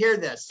out there to hear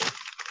this.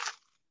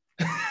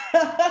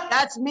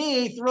 That's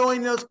me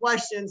throwing those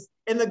questions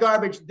in the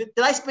garbage. Did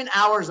I spend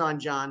hours on,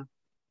 John?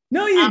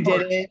 No, you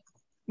didn't.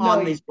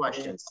 On these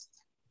questions.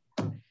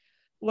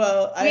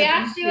 Well, we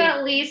asked you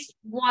at least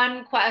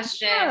one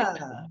question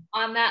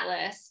on that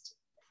list.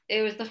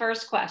 It was the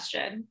first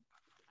question.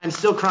 I'm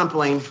still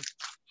crumpling.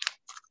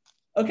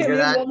 Okay, we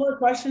have one more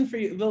question for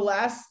you. The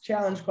last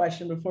challenge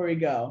question before we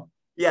go.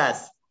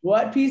 Yes.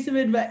 What piece of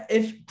advice,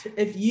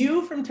 if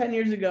you from 10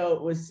 years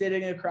ago was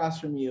sitting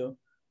across from you,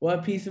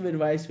 what piece of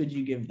advice would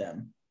you give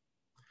them?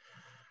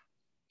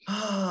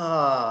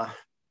 That's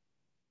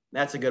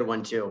a good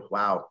one too.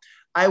 Wow.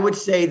 I would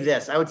say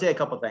this. I would say a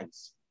couple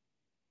things.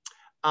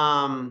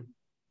 Don't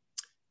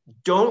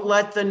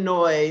let the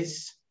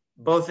noise,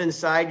 both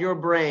inside your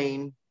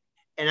brain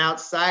and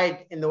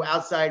outside in the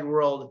outside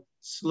world,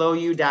 slow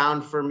you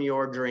down from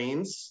your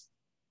dreams.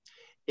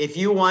 If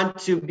you want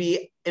to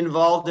be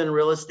involved in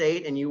real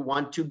estate and you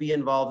want to be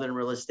involved in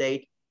real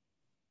estate,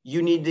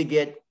 you need to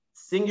get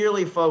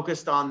singularly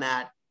focused on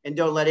that and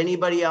don't let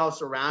anybody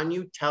else around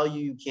you tell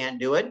you you can't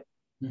do it.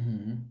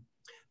 Mm-hmm.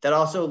 That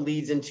also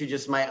leads into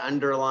just my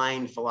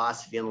underlying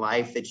philosophy in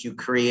life that you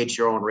create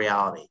your own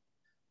reality.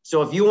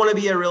 So if you want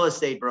to be a real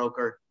estate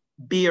broker,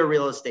 be a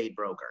real estate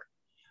broker.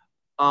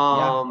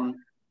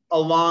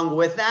 Along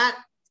with that,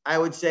 I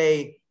would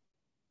say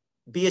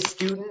be a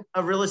student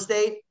of real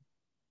estate.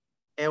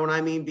 And when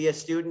I mean be a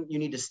student, you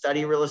need to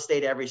study real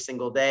estate every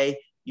single day.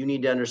 You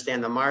need to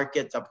understand the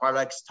market, the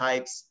products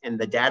types, and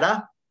the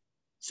data.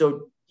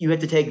 So you have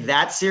to take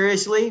that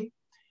seriously.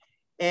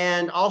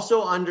 And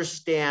also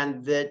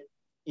understand that,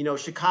 you know,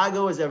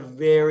 Chicago is a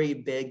very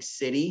big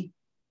city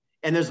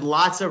and there's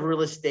lots of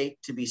real estate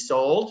to be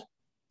sold,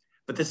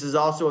 but this is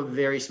also a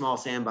very small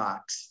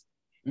sandbox.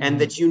 Mm-hmm.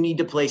 And that you need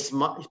to play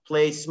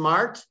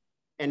smart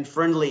and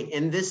friendly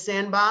in this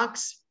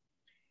sandbox,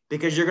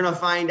 because you're going to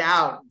find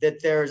out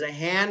that there's a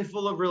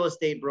handful of real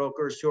estate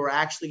brokers who are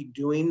actually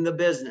doing the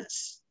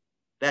business.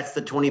 That's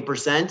the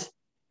 20%.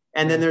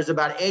 And then there's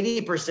about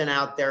 80%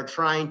 out there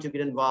trying to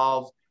get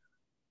involved.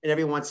 And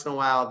every once in a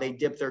while, they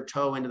dip their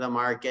toe into the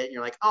market. And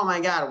you're like, oh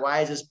my God, why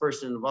is this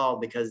person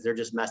involved? Because they're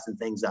just messing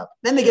things up.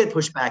 Then they get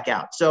pushed back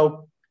out.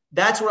 So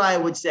that's what I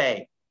would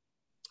say.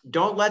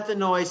 Don't let the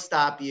noise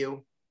stop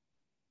you.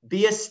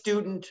 Be a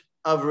student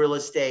of real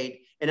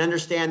estate and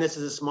understand this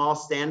is a small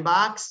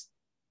sandbox,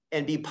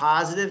 and be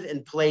positive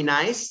and play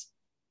nice,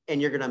 and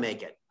you're going to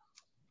make it.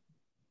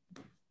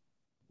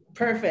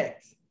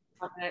 Perfect.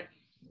 Okay.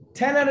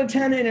 10 out of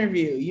 10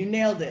 interview. You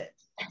nailed it.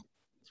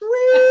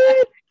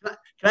 Sweet. Can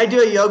I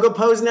do a yoga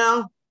pose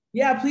now?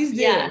 Yeah, please do.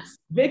 Yes.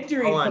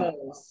 Victory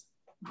pose.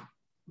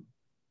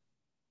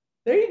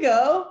 There you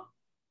go.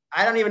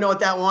 I don't even know what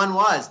that one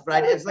was,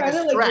 but it's like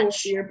a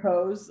stretch. Like a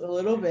pose a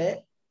little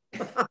bit.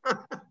 It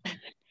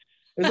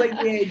was like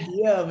the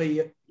idea of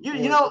a.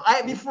 You know,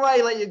 before I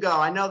let you go,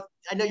 I know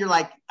you're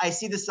like, I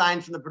see the sign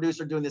from the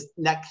producer doing this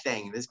neck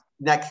thing.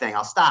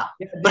 I'll stop.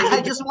 Yeah, but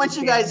I just want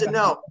you guys to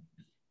know,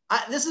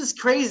 this is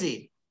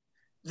crazy.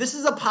 this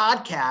is a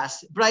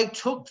podcast, but I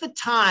took the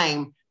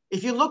time.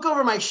 If you look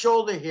over my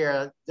shoulder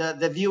here,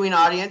 the viewing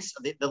audience,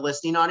 the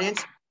listening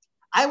audience,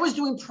 I was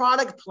doing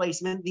product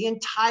placement the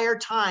entire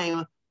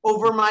time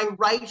over my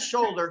right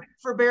shoulder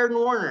for Baird &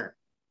 Warner.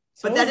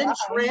 But that didn't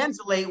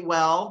translate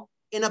well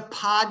in a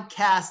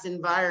podcast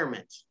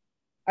environment.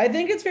 I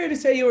think it's fair to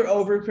say you were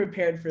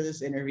over-prepared for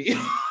this interview.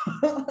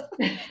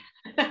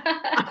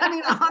 I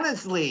mean,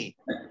 honestly,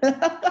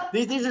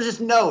 these are just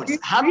notes.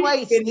 How do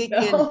I sneak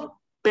in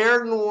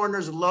Baird &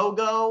 Warner's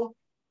logo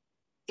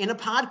in a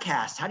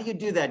podcast? How do you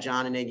do that,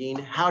 John and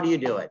Negin? How do you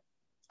do it?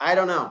 I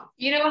don't know.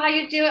 You know how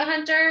you do it,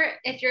 Hunter?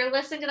 If you're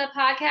listening to the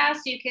podcast,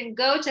 you can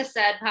go to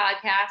said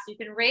podcast. You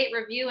can rate,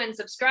 review, and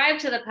subscribe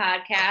to the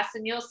podcast,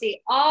 and you'll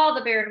see all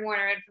the Baird &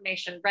 Warner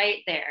information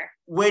right there.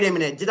 Wait a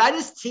minute. Did I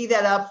just tee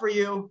that up for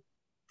you?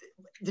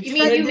 You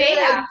mean you may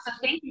have, so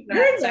thank you for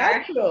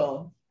that,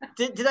 sir.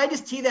 Did I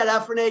just tee that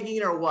up for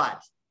Negin or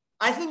what?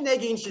 I think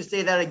Negin should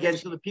say that again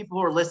so the people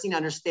who are listening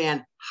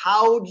understand,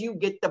 how do you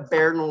get the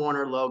Baird &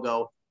 Warner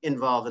logo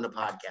involved in a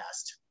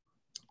podcast?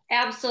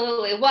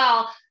 Absolutely.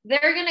 Well,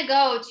 they're going to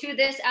go to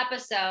this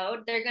episode.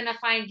 They're going to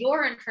find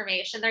your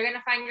information. They're going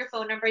to find your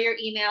phone number, your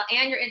email,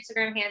 and your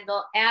Instagram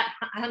handle at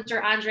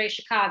Hunter Andre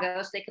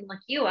Chicago, so they can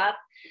look you up.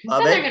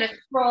 Then they're going to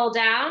scroll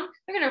down.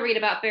 They're going to read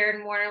about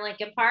Baird & Warner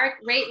Lincoln Park,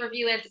 rate,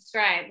 review, and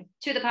subscribe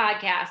to the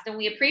podcast. And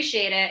we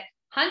appreciate it.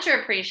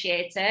 Hunter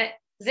appreciates it.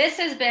 This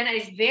has been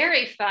a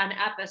very fun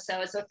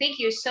episode. So thank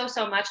you so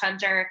much,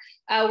 Hunter.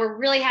 We're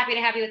really happy to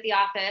have you at the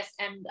office,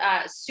 and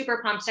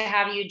super pumped to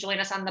have you join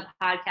us on the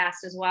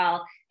podcast as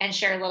well and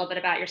share a little bit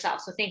about yourself.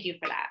 So thank you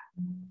for that.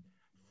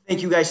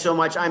 Thank you guys so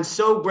much. I'm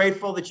so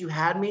grateful that you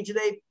had me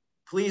today.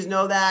 Please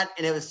know that.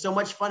 And it was so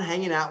much fun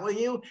hanging out with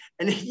you.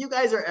 And if you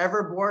guys are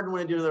ever bored and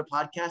want to do another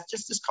podcast,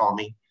 just call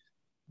me.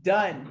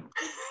 Done.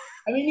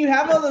 I mean, you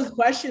have all those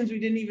questions we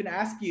didn't even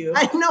ask you.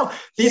 I know.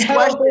 These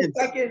questions.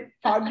 Second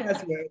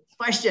podcast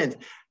questions.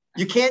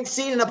 You can't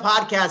see it in a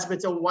podcast, but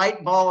it's a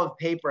white ball of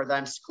paper that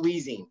I'm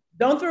squeezing.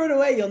 Don't throw it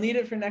away. You'll need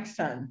it for next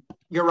time.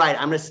 You're right.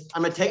 I'm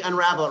gonna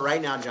unravel it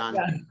right now, John.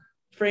 Yeah.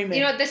 Frame it.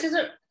 You know, this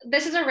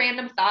is a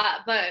random thought,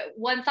 but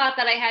one thought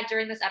that I had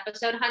during this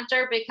episode,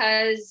 Hunter,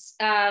 because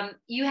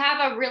you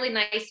have a really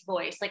nice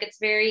voice. Like, it's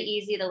very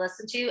easy to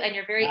listen to, and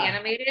you're very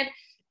animated.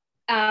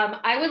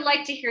 I would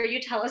like to hear you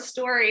tell a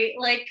story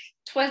like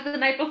 'Twas the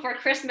Night Before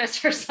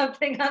Christmas or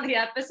something on the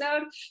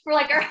episode for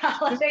like our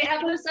holiday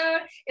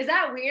episode. Is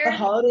that weird? A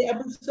holiday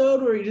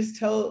episode where you just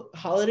tell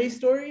holiday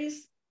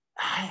stories?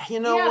 You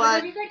know what?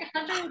 But do you think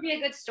Hunter would be a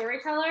good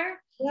storyteller?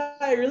 Yeah,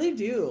 I really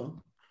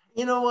do.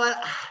 You know what?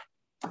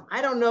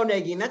 I don't know,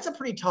 Negin. That's a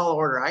pretty tall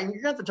order. You're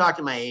going to have to talk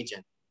to my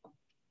agent.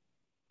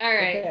 All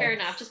right, fair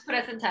enough. Just put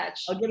us in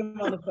touch. I'll get him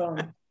on the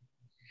phone.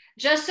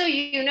 Just so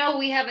you know,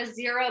 we have a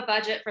zero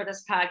budget for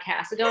this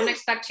podcast, so don't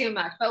expect too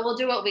much, but we'll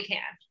do what we can.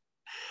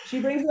 She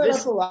brings that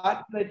up a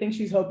lot, but I think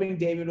she's hoping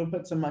David will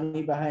put some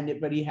money behind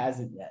it, but he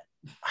hasn't yet.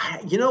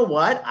 You know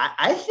what?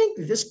 I think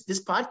this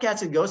podcast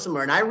could go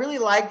somewhere, and I really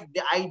like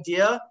the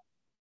idea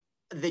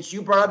that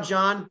you brought up,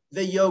 John,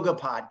 the yoga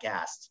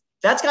podcast.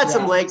 That's got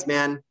some legs,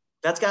 man.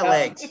 That's got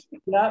legs.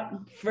 Yep.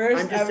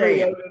 First ever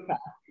yoga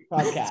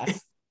podcast.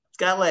 It's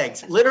got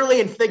legs, literally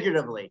and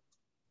figuratively.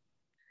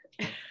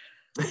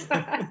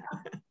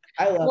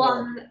 I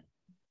love it.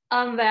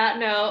 On that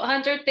note,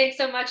 Hunter, thanks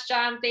so much,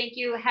 John. Thank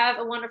you. Have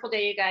a wonderful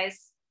day, you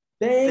guys.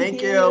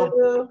 Thank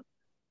you.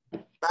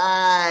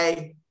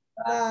 Bye.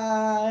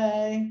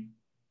 Bye.